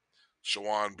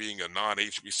 Shawan being a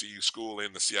non-HBCU school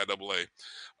in the CIAA,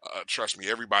 trust me,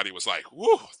 everybody was like,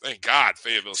 whoo, thank God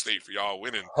Fayetteville State for y'all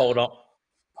winning. Hold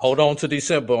on to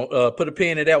December. Put a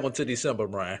pin in that one to December,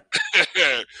 Brian.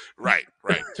 Right.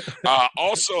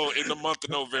 Also in the month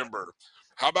of November,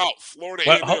 how about Florida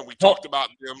A&M? We talked about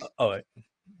them. All right.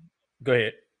 Go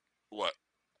ahead. What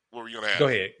were you going to ask?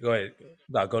 Go ahead.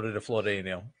 No, go to the Florida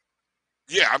A&M.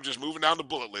 Yeah, I'm just moving down the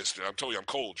bullet list. I'm telling you, I'm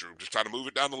cold, Drew. I'm just trying to move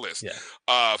it down the list. Yeah.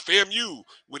 FAMU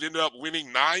would end up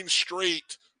winning 9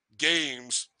 straight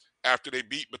games after they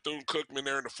beat Bethune-Cookman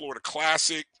there in the Florida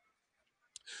Classic.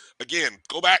 Again,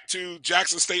 go back to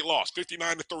Jackson State loss,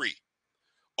 59-3,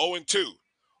 0-2.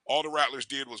 All the Rattlers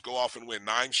did was go off and win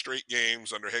 9 straight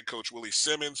games under head coach Willie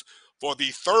Simmons for the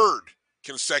 3rd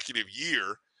consecutive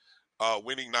year.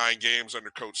 Winning 9 games under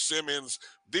Coach Simmons.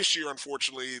 This year,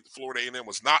 unfortunately, Florida A&M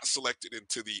was not selected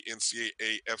into the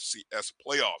NCAA FCS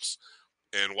playoffs.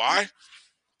 And why?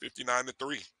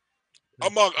 59-3.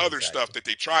 Among other stuff that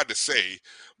they tried to say,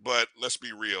 but let's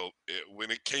be real. When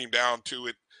it came down to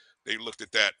it, they looked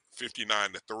at that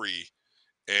 59-3,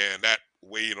 and that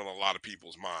weighed on a lot of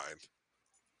people's mind.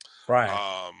 Brian,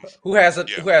 who has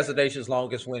the nation's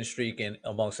longest win streak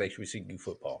amongst HBCU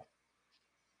football?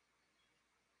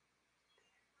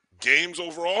 Games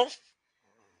overall?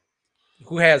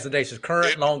 Who has the nation's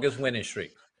current longest winning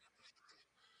streak?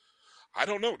 I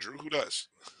don't know, Drew. Who does?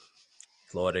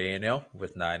 Florida A&M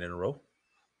with 9 in a row.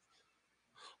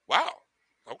 Wow.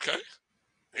 Okay.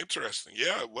 Interesting.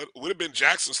 Yeah, what would have been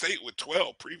Jackson State with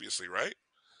 12 previously, right?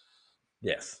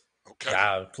 Yes. Okay.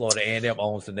 Now, Florida A&M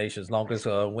owns the nation's longest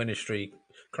winning streak,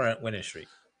 current winning streak.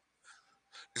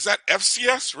 Is that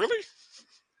FCS, really?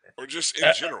 Or just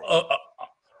in general?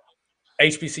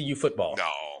 HBCU football. No.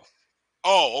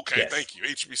 Oh, okay. Yes. Thank you.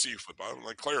 HBCU football.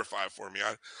 Clarify for me.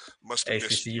 I must have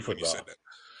missed you when you said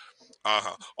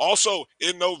that. Also,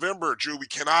 in November, Drew, we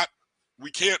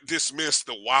can't dismiss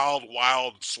the wild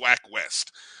SWAC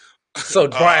West. So,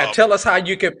 Brian, tell us how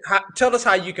you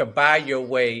can buy your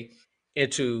way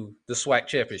into the SWAC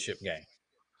championship game.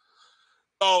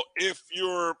 So, if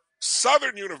you're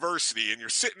Southern University and you're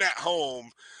sitting at home,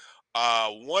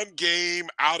 one game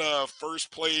out of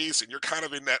first place, and you're kind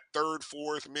of in that third,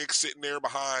 fourth mix, sitting there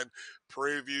behind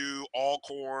Prairie View,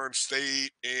 Alcorn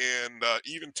State, and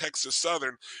even Texas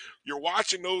Southern. You're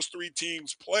watching those three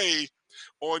teams play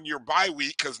on your bye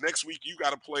week, because next week you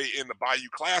got to play in the Bayou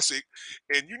Classic,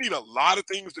 and you need a lot of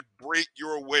things to break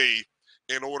your way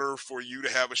in order for you to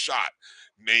have a shot.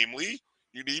 Namely,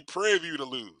 you need Prairie View to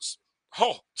lose.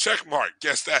 Oh, check mark.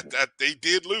 Guess that they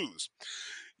did lose.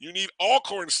 You need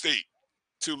Alcorn State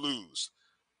to lose.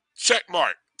 Check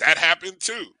mark. That happened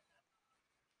too.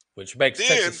 Which makes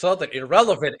Texas Southern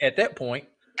irrelevant at that point,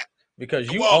 because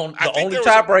the only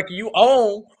tiebreaker you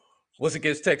own was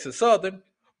against Texas Southern,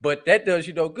 but that does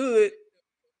you no good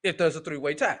if there's a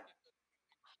three-way tie.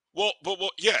 Well,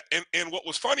 yeah, and what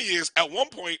was funny is at one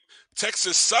point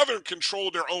Texas Southern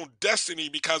controlled their own destiny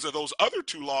because of those other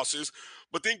two losses,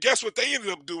 but then guess what they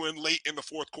ended up doing late in the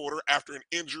fourth quarter after an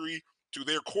injury to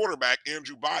their quarterback,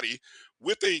 Andrew Body,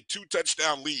 with a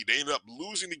 2-touchdown lead. They ended up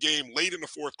losing the game late in the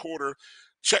fourth quarter.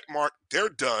 Check mark, they're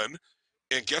done.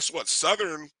 And guess what?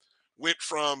 Southern went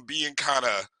from being kind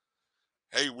of,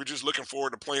 hey, we're just looking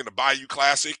forward to playing the Bayou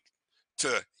Classic,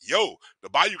 to, yo, the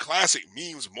Bayou Classic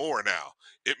means more now.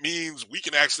 It means we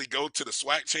can actually go to the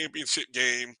SWAC championship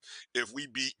game if we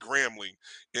beat Grambling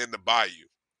in the Bayou.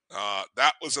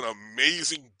 That was an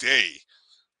amazing day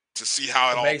to see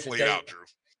how it all played out, Drew.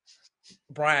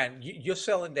 Brian, you're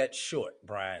selling that short,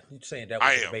 Brian. You're saying that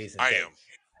was amazing. I am.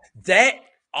 That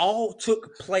all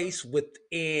took place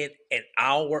within an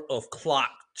hour of clock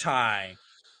time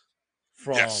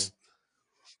from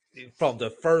the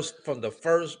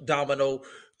first domino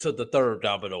to the third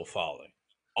domino falling,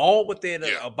 all within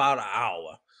about an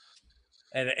hour.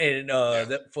 And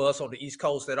for us on the East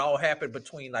Coast, that all happened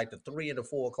between like the 3 and the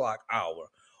 4 o'clock hour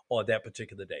on that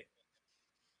particular day.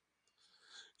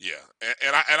 Yeah,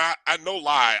 and I no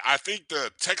lie, I think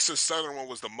the Texas Southern one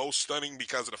was the most stunning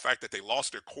because of the fact that they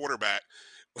lost their quarterback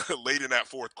late in that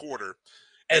fourth quarter,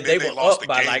 and they were up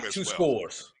by like 2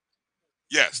 scores.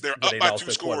 Yes, they're up by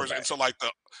 2 scores, and so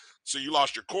you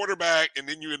lost your quarterback, and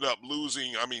then you end up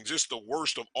losing. I mean, just the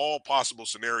worst of all possible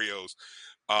scenarios,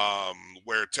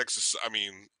 where Texas. I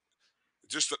mean,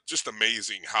 just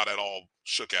amazing how that all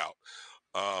shook out.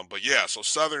 But yeah, so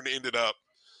Southern ended up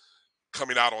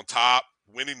coming out on top,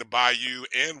 winning the Bayou,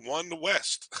 and won the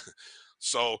West.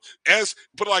 So,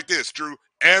 put it like this, Drew,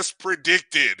 as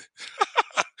predicted,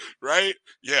 right?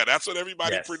 Yeah, that's what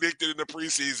everybody predicted in the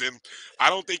preseason. I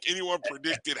don't think anyone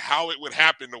predicted how it would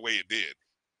happen the way it did.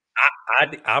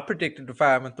 I predicted the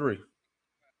 5-3.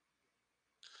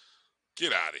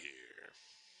 Get out of here.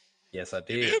 Yes, I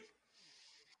did. Yes,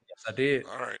 I did.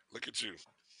 All right, look at you.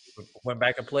 Went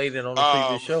back and played it on the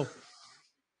previous show.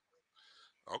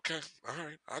 Okay, all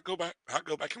right. I'll go back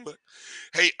and look.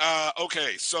 Hey,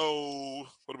 okay, so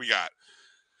what do we got?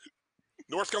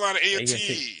 North Carolina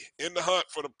A&T in the hunt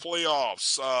for the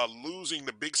playoffs, losing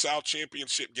the Big South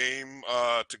Championship game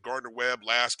to Gardner-Webb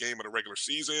last game of the regular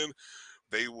season.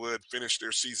 They would finish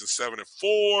their season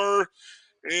 7-4,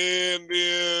 and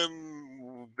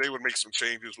then they would make some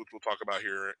changes, which we'll talk about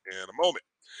here in a moment.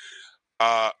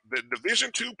 The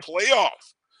Division II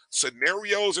playoff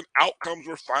scenarios and outcomes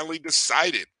were finally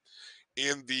decided.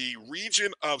 In the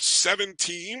region of 7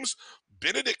 teams,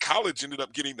 Benedict College ended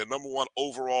up getting the #1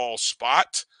 overall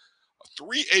spot.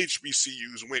 3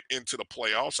 HBCUs went into the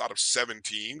playoffs out of 7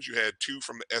 teams. You had 2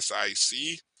 from the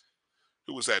SIC.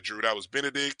 Who was that, Drew? That was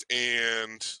Benedict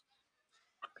and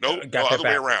other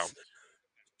way around.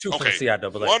 2 from the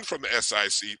CIAA. 1 from the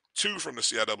SIC, 2 from the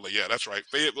CIAA. Yeah, that's right.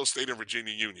 Fayetteville State and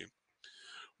Virginia Union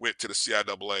went to the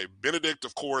CIAA. Benedict,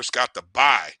 of course, got the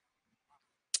bye.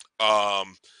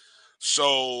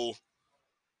 So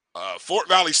Fort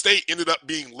Valley State ended up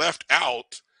being left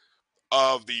out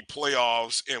of the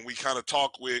playoffs, and we kind of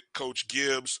talked with Coach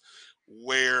Gibbs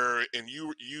and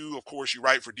you of course, you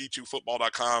write for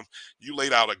D2Football.com. You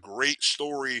laid out a great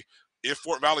story. If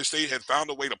Fort Valley State had found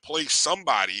a way to play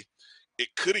somebody,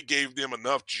 it could have gave them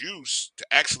enough juice to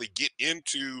actually get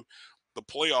into the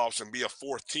playoffs and be a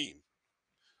 4th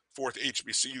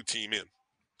HBCU team in.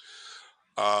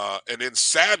 And then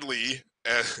sadly,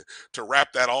 to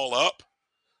wrap that all up,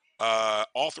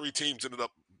 all 3 teams ended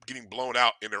up getting blown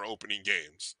out in their opening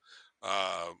games.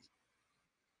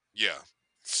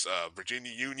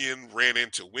 Virginia Union ran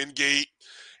into Wingate,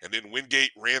 and then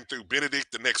Wingate ran through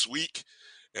Benedict the next week,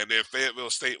 and then Fayetteville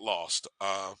State lost.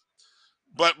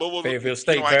 But Fayetteville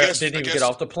State didn't even get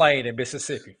off the plane in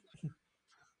Mississippi.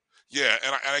 Yeah,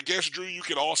 and I guess, Drew, you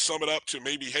could all sum it up to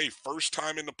maybe, hey, first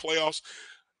time in the playoffs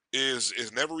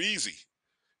is never easy.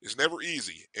 It's never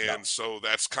easy, No. and so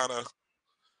that's kind of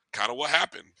what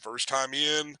happened. First time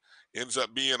in ends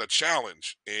up being a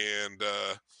challenge, and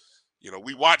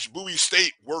we watched Bowie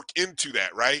State work into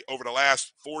that, right? Over the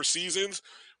last 4 seasons,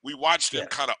 we watched them Yes.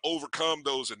 kind of overcome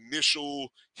those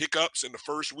initial hiccups in the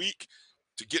first week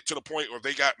to get to the point where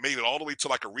they made it all the way to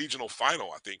like a regional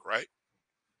final, I think, right?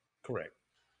 Correct.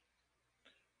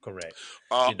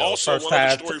 Also, First one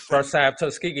other time story from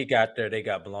Tuskegee got there, they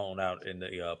got blown out in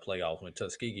the playoffs when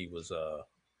Tuskegee was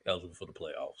eligible for the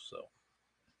playoffs. So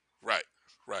right.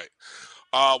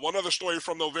 One other story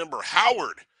from November: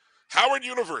 Howard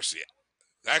University.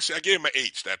 Actually, I gave him an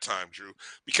H that time, Drew,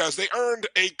 because they earned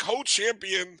a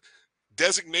co-champion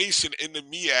designation in the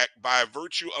MEAC by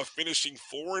virtue of finishing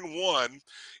 4-1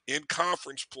 in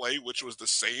conference play, which was the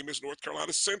same as North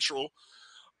Carolina Central.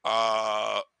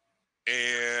 And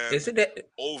isn't that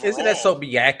overall, so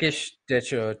yakkish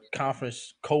that your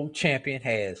conference co-champion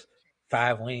has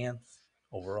 5 wins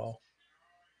overall?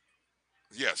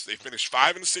 yes, they finished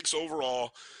 5-6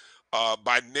 overall.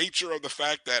 By nature of the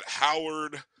fact that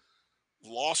Howard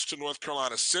lost to North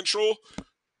Carolina Central.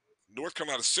 North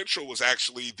Carolina Central was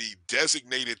actually the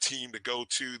designated team to go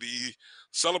to the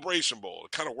Celebration Bowl.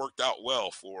 It kind of worked out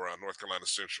well for North Carolina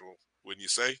Central, wouldn't you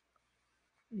say?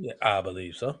 Yeah, I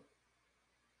believe so.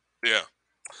 Yeah.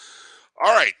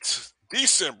 All right.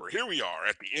 December. Here we are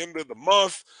at the end of the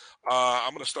month.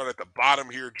 I'm going to start at the bottom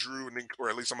here, Drew, or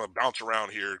at least I'm going to bounce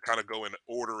around here, kind of go in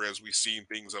order as we've seen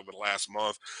things over the last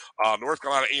month. North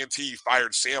Carolina A&T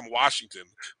fired Sam Washington.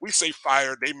 We say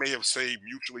fired. They may have said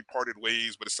mutually parted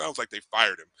ways, but it sounds like they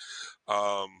fired him.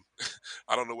 I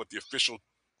don't know what the official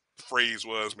phrase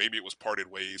was. Maybe it was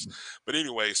parted ways. But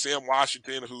anyway, Sam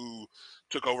Washington, who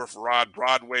took over for Rod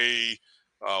Broadway,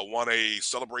 won a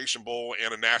Celebration Bowl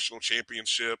and a national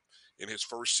championship in his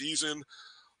first season,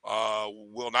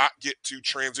 will not get to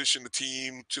transition the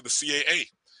team to the CAA.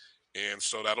 And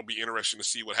so that'll be interesting to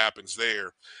see what happens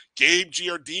there. Gabe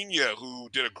Giardina, who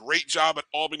did a great job at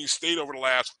Albany State over the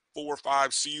last 4 or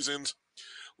 5 seasons,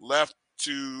 left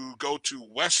to go to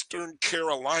Western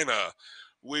Carolina,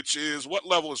 which is, what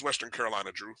level is Western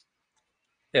Carolina, Drew?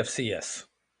 FCS.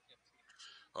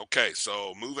 Okay,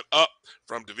 so moving up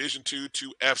from Division II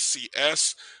to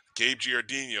FCS, Gabe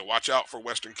Giardina, watch out for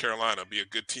Western Carolina. Be a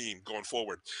good team going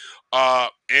forward.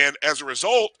 And as a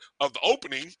result of the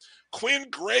opening, Quinn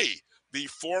Gray, the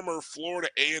former Florida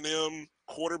A&M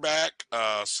quarterback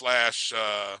slash,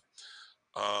 I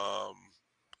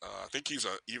think he's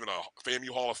even a FAMU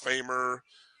Hall of Famer,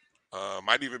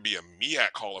 might even be a MEAC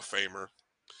Hall of Famer.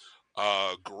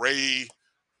 Gray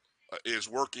is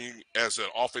working as an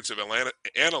offensive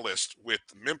analyst with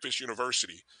Memphis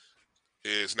University,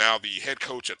 is now the head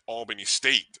coach at Albany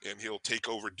State, and he'll take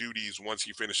over duties once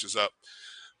he finishes up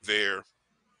there.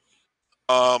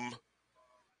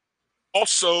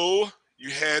 Also, you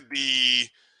had the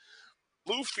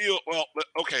Bluefield. Well,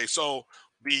 okay, so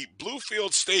the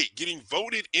Bluefield State getting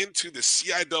voted into the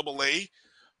CIAA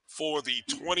for the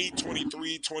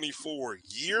 2023-24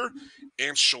 year,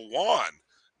 and Shawan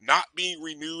not being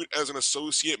renewed as an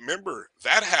associate member.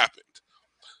 That happened.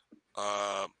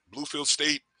 Bluefield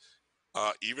State,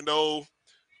 even though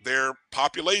their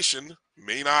population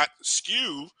may not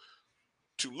skew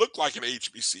to look like an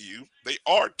HBCU, they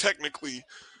are technically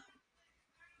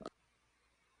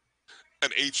an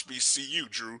HBCU,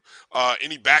 Drew.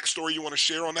 Any backstory you want to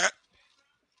share on that?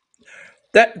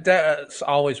 That's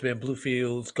always been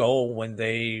Bluefield's goal when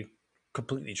they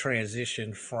completely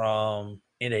transitioned from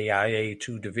NAIA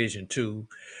to Division II.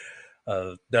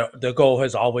 Their goal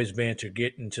has always been to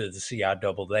get into the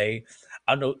CIAA.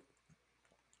 I know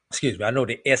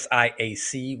the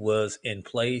SIAC was in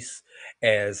place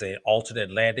as an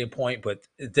alternate landing point, but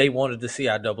they wanted the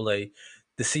CIAA.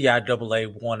 The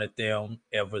CIAA wanted them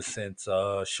ever since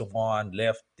Shawan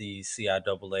left the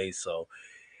CIAA. So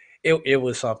it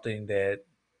was something that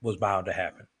was bound to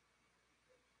happen.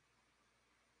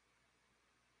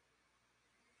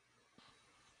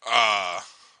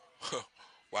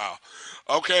 Wow.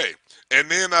 Okay. And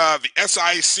then the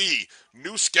SIC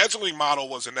new scheduling model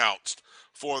was announced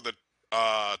for the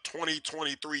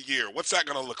 2023 year. What's that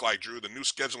going to look like, Drew, the new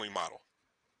scheduling model?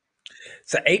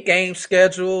 It's an 8-game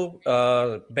schedule.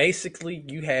 Basically,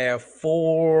 you have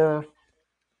 4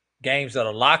 games that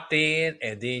are locked in,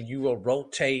 and then you will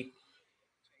rotate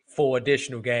 4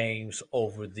 additional games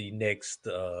over the next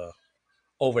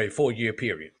over a 4-year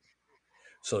period.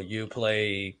 So you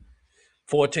play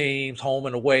 4 teams home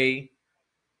and away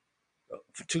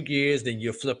for 2 years, then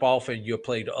you flip off and you'll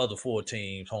play the other 4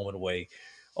 teams home and away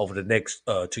over the next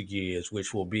 2 years,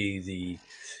 which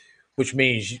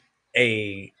means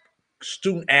a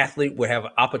student athlete will have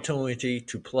an opportunity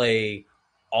to play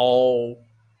all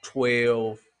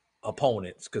 12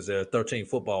 opponents because there are 13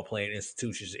 football playing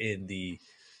institutions in the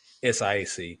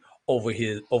SIAC over a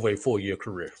 4-year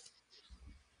career.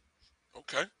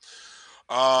 Okay.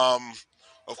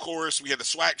 Of course, we had the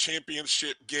SWAC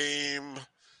championship game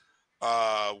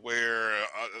where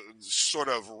sort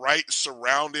of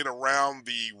surrounded around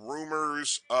the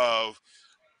rumors of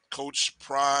Coach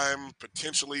Prime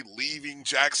potentially leaving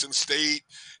Jackson State,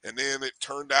 and then it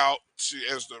turned out to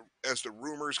as the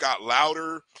rumors got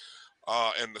louder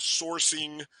and the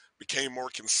sourcing became more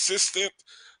consistent,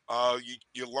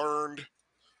 you learned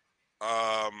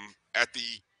at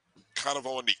the kind of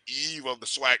on the eve of the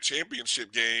SWAC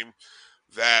championship game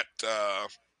that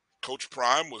Coach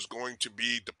Prime was going to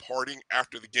be departing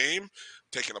after the game,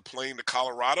 taking a plane to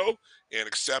Colorado and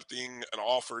accepting an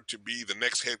offer to be the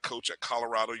next head coach at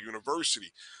Colorado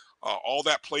University. All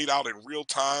that played out in real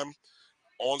time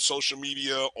on social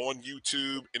media, on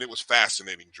YouTube, and it was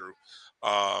fascinating, Drew.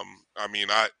 I mean,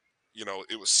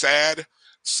 it was sad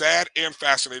and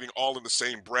fascinating all in the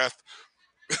same breath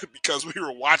because we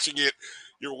were watching it.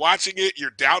 You're watching it,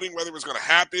 you're doubting whether it was going to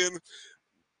happen,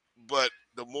 but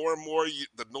the more and more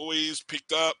the noise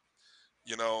picked up,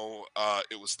 it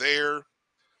was there.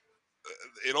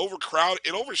 It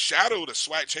overshadowed a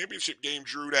SWAC championship game,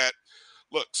 Drew, that,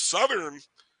 look, Southern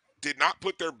did not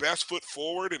put their best foot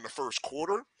forward in the first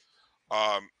quarter.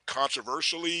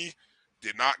 Controversially,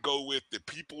 did not go with the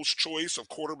people's choice of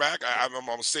quarterback. I'm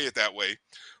going to say it that way.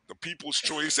 The people's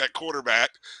choice at quarterback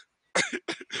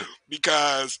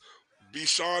because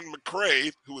Bishawn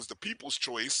McCray, who was the people's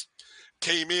choice,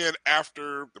 came in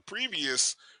after the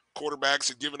previous quarterbacks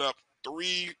had given up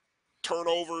 3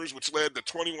 turnovers, which led to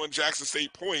 21 Jackson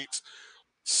State points,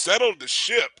 settled the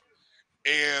ship,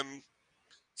 and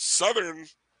Southern,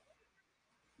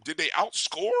 did they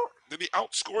outscore? Did they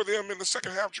outscore them in the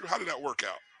second half, Drew? How did that work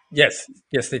out? Yes,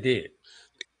 they did.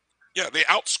 Yeah, they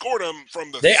outscored them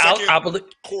from the second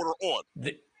quarter on.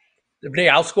 They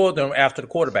outscored them after the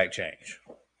quarterback change.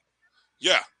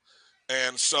 Yeah.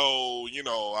 And so,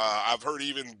 I've heard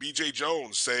even B.J.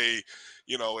 Jones say,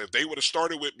 if they would have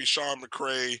started with Bishawn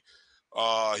McCray,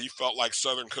 he felt like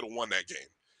Southern could have won that game.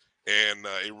 And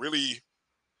it really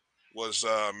was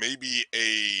maybe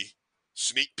a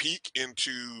sneak peek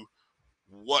into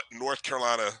what North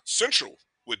Carolina Central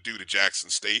would do to Jackson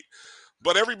State.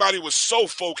 But everybody was so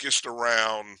focused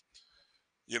around,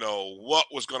 what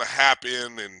was going to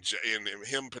happen and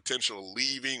him potentially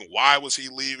leaving. Why was he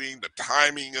leaving? The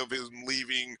timing of him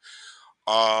leaving.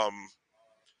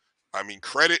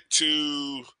 Credit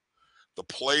to the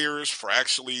players for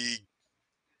actually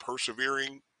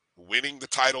persevering, winning the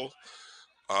title.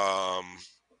 And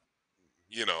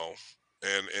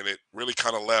it really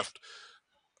kind of left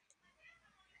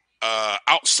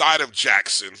outside of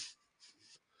Jackson,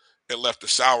 it left a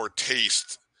sour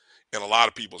taste in a lot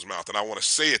of people's mouth. And I want to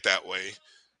say it that way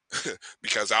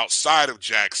because outside of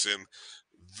Jackson,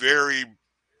 very,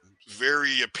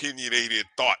 very opinionated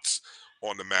thoughts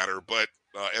on the matter. But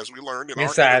as we learned in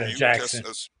inside our interview, of Jackson,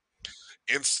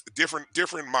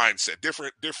 different mindset,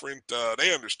 different.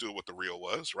 They understood what the real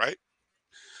was, right?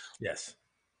 Yes.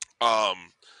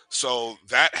 So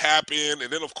that happened,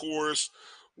 and then of course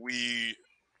we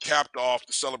capped off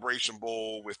the Celebration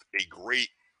Bowl with a great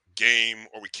game,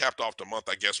 or we capped off the month,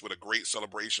 I guess, with a great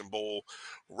Celebration Bowl.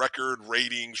 Record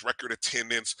ratings, record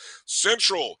attendance.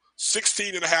 Central,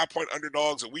 16.5-point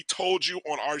underdogs, and we told you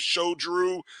on our show,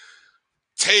 Drew,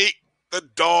 take the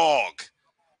dog.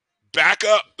 Back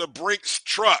up the Brinks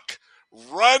truck.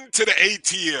 Run to the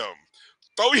ATM.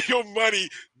 Throw your money.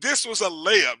 This was a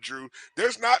layup, Drew.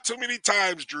 There's not too many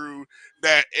times, Drew,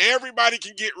 that everybody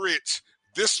can get rich.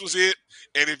 This was it.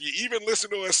 And if you even listen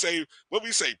to us say, what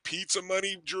we say, pizza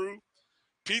money, Drew?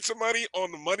 Pizza money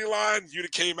on the money line, you'd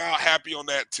have came out happy on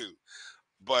that too.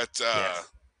 But,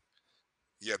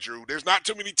 yeah, Drew, there's not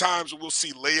too many times we'll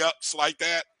see layups like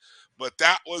that. But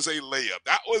that was a layup.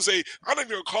 That was I don't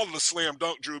even call it a slam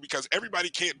dunk, Drew, because everybody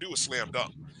can't do a slam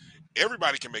dunk.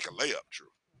 Everybody can make a layup, Drew.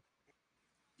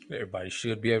 Everybody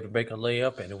should be able to make a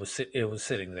layup, and it was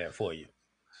sitting there for you.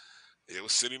 It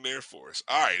was sitting there for us.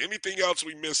 All right. Anything else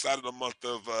we missed out of the month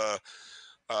of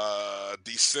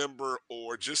December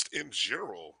or just in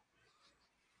general?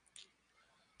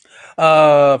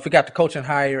 Forgot the coaching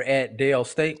hire at Dale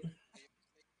State.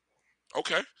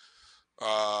 Okay.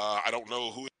 I don't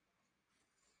know who.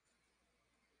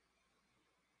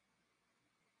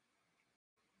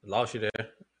 Lost you there.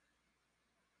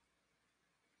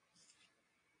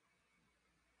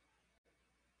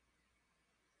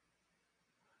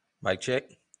 Mic check.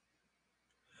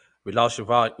 We lost your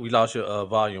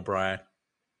volume, Brian.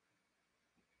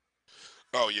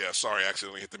 Oh yeah, sorry, I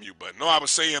accidentally hit the mute button. No, I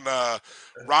was saying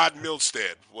Rod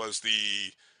Milstead was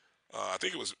the I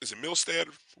think is it Milstead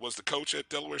was the coach at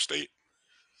Delaware State?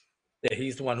 Yeah,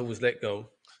 he's the one who was let go.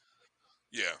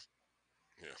 Yeah.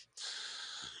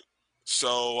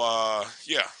 So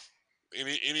yeah.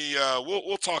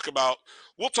 We'll talk about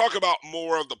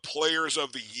more of the players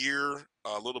of the year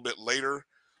a little bit later,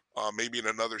 maybe in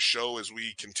another show as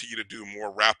we continue to do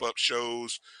more wrap-up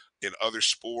shows in other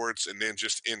sports and then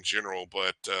just in general.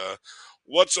 But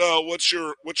what's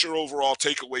your overall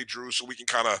takeaway, Drew, so we can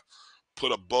kind of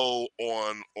put a bow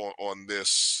on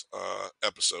this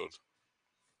episode?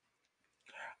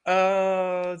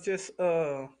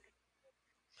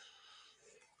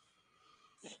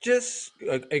 Just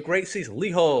a great season.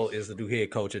 Lee Hull is the new head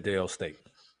coach at Dale State.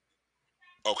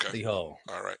 Okay. Lee Hull.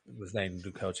 All right. Was named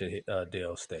new coach at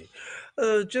Dale State.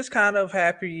 Just kind of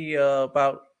happy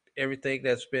about everything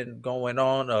that's been going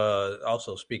on.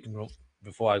 Also, speaking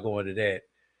before I go into that,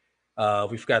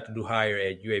 we've got the new hire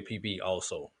at UAPB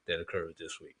also that occurred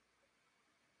this week.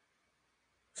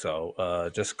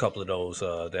 So just a couple of those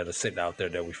that are sitting out there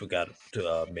that we forgot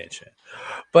to mention.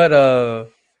 But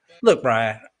look,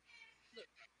 Brian,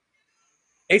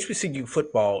 HBCU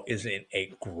football is in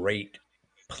a great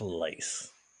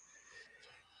place.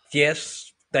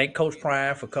 Yes, thank Coach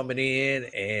Prime for coming in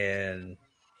and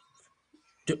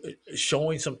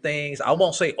showing some things. I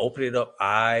won't say opening up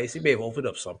eyes. He may have opened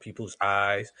up some people's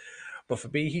eyes, but for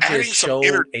me, he just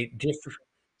showed a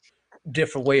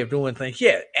different way of doing things.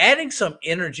 Yeah, adding some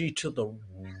energy to the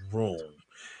room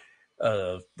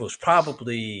was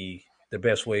probably the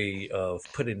best way of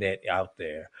putting that out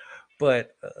there.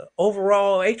 But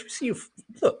overall, HBCU,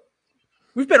 look,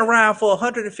 we've been around for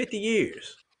 150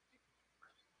 years.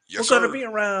 Yes, We're going to be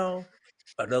around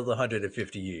another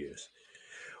 150 years.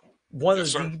 One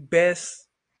of the best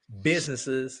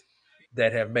businesses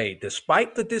that have made,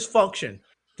 despite the dysfunction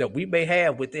that we may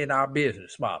have within our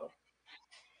business model,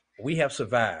 we have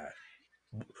survived.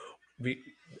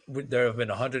 There have been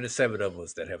 107 of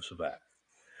us that have survived,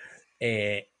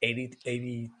 and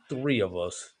 83 of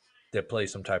us that play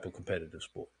some type of competitive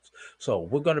sports. So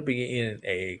we're going to be in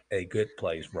a good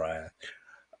place, Brian.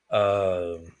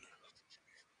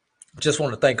 Just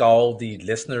want to thank all the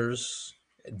listeners,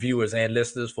 viewers and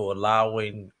listeners for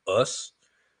allowing us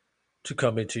to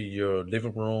come into your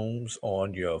living rooms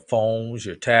on your phones,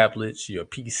 your tablets, your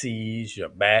PCs, your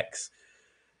Macs,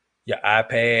 your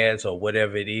iPads, or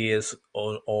whatever it is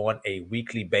on a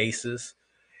weekly basis.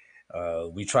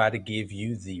 We try to give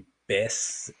you the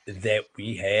best that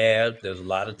we have. There's a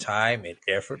lot of time and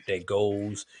effort that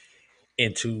goes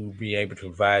into being able to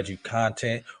provide you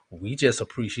content. We just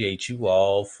appreciate you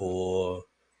all for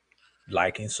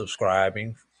liking,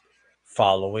 subscribing,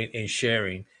 following, and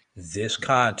sharing this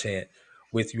content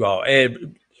with you all.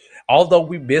 And although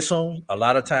we miss them a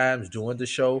lot of times doing the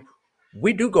show,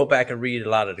 we do go back and read a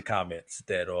lot of the comments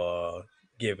that are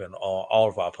given on all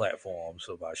of our platforms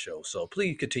of our show. So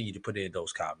please continue to put in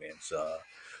those comments.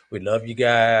 We love you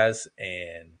guys.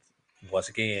 And once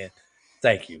again,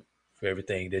 thank you for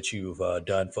everything that you've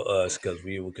done for us, because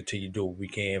we will continue to do what we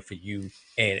can for you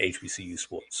and HBCU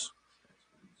sports.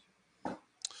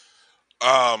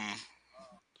 I'd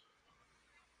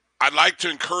like to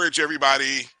encourage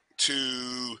everybody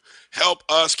to help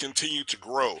us continue to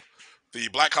grow. The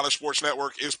Black College Sports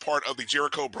Network is part of the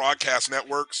Jericho Broadcast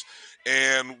Networks,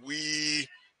 and we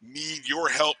need your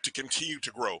help to continue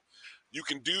to grow. You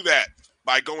can do that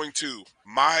by going to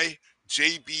myjbn.com/grow,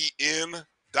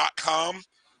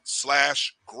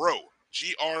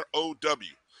 GROW,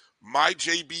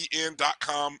 myjbn.com/grow.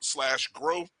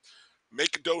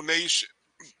 Make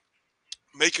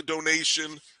a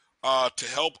donation to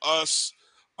help us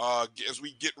as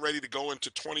we get ready to go into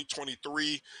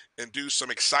 2023 and do some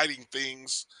exciting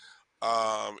things.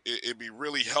 It'd be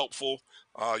really helpful.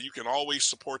 You can always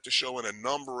support the show in a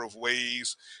number of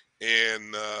ways.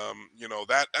 And,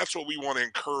 that's what we want to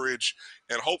encourage.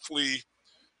 And hopefully,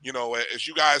 as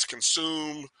you guys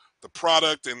consume the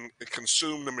product and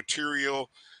consume the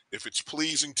material, if it's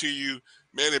pleasing to you,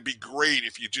 man, it'd be great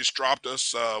if you just dropped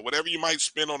us whatever you might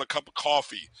spend on a cup of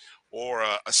coffee or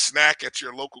a snack at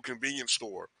your local convenience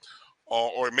store.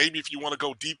 Or maybe if you want to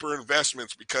go deeper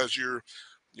investments because you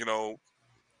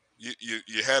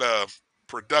had a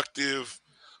productive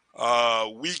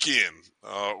weekend,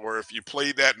 or if you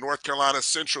played that North Carolina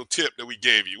Central tip that we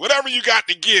gave you, whatever you got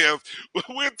to give,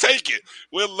 we'll take it.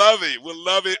 We'll love it. We'll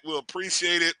love it. We'll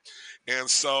appreciate it. And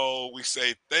so we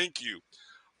say thank you.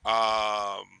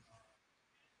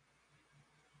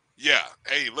 Yeah.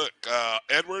 Hey, look,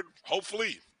 Edward,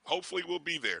 hopefully we'll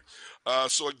be there.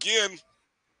 So again,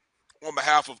 on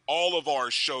behalf of all of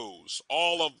our shows,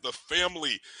 all of the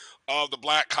family of the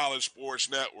Black College Sports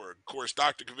Network, of course,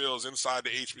 Dr. Cavill's Inside the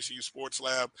HBCU Sports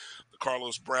Lab, the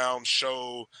Carlos Brown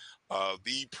Show,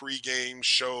 the pregame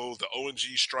show, the ONG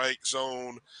Strike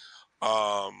Zone,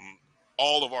 all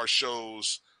of our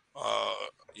shows,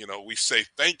 we say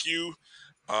thank you.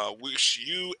 Wish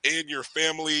you and your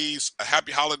families a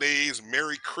happy holidays,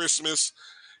 Merry Christmas,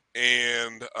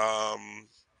 and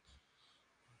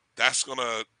that's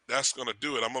gonna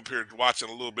do it. I'm up here watching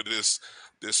a little bit of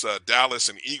this Dallas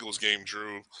and Eagles game,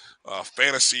 Drew.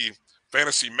 Fantasy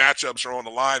matchups are on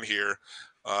the line here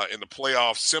in the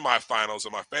playoff semifinals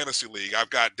of my fantasy league. I've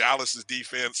got Dallas's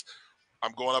defense.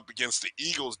 I'm going up against the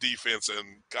Eagles defense,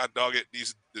 and God dog it,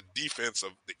 the defense of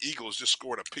the Eagles just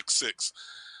scored a pick six.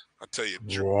 I tell you,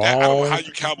 Drew, I don't know how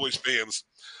you Cowboys fans,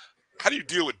 how do you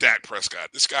deal with Dak Prescott?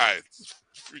 This guy,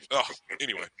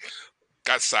 anyway,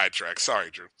 got sidetracked. Sorry,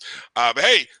 Drew. But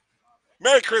hey,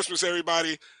 Merry Christmas,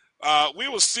 everybody. We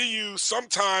will see you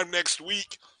sometime next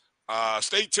week.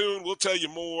 Stay tuned. We'll tell you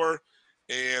more.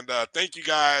 And thank you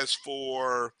guys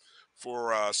for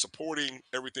supporting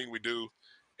everything we do.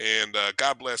 And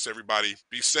God bless everybody.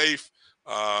 Be safe.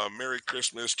 Merry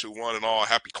Christmas to one and all.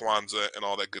 Happy Kwanzaa and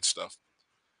all that good stuff.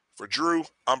 For Drew,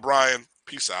 I'm Brian.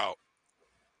 Peace out.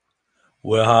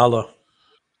 Well, holla.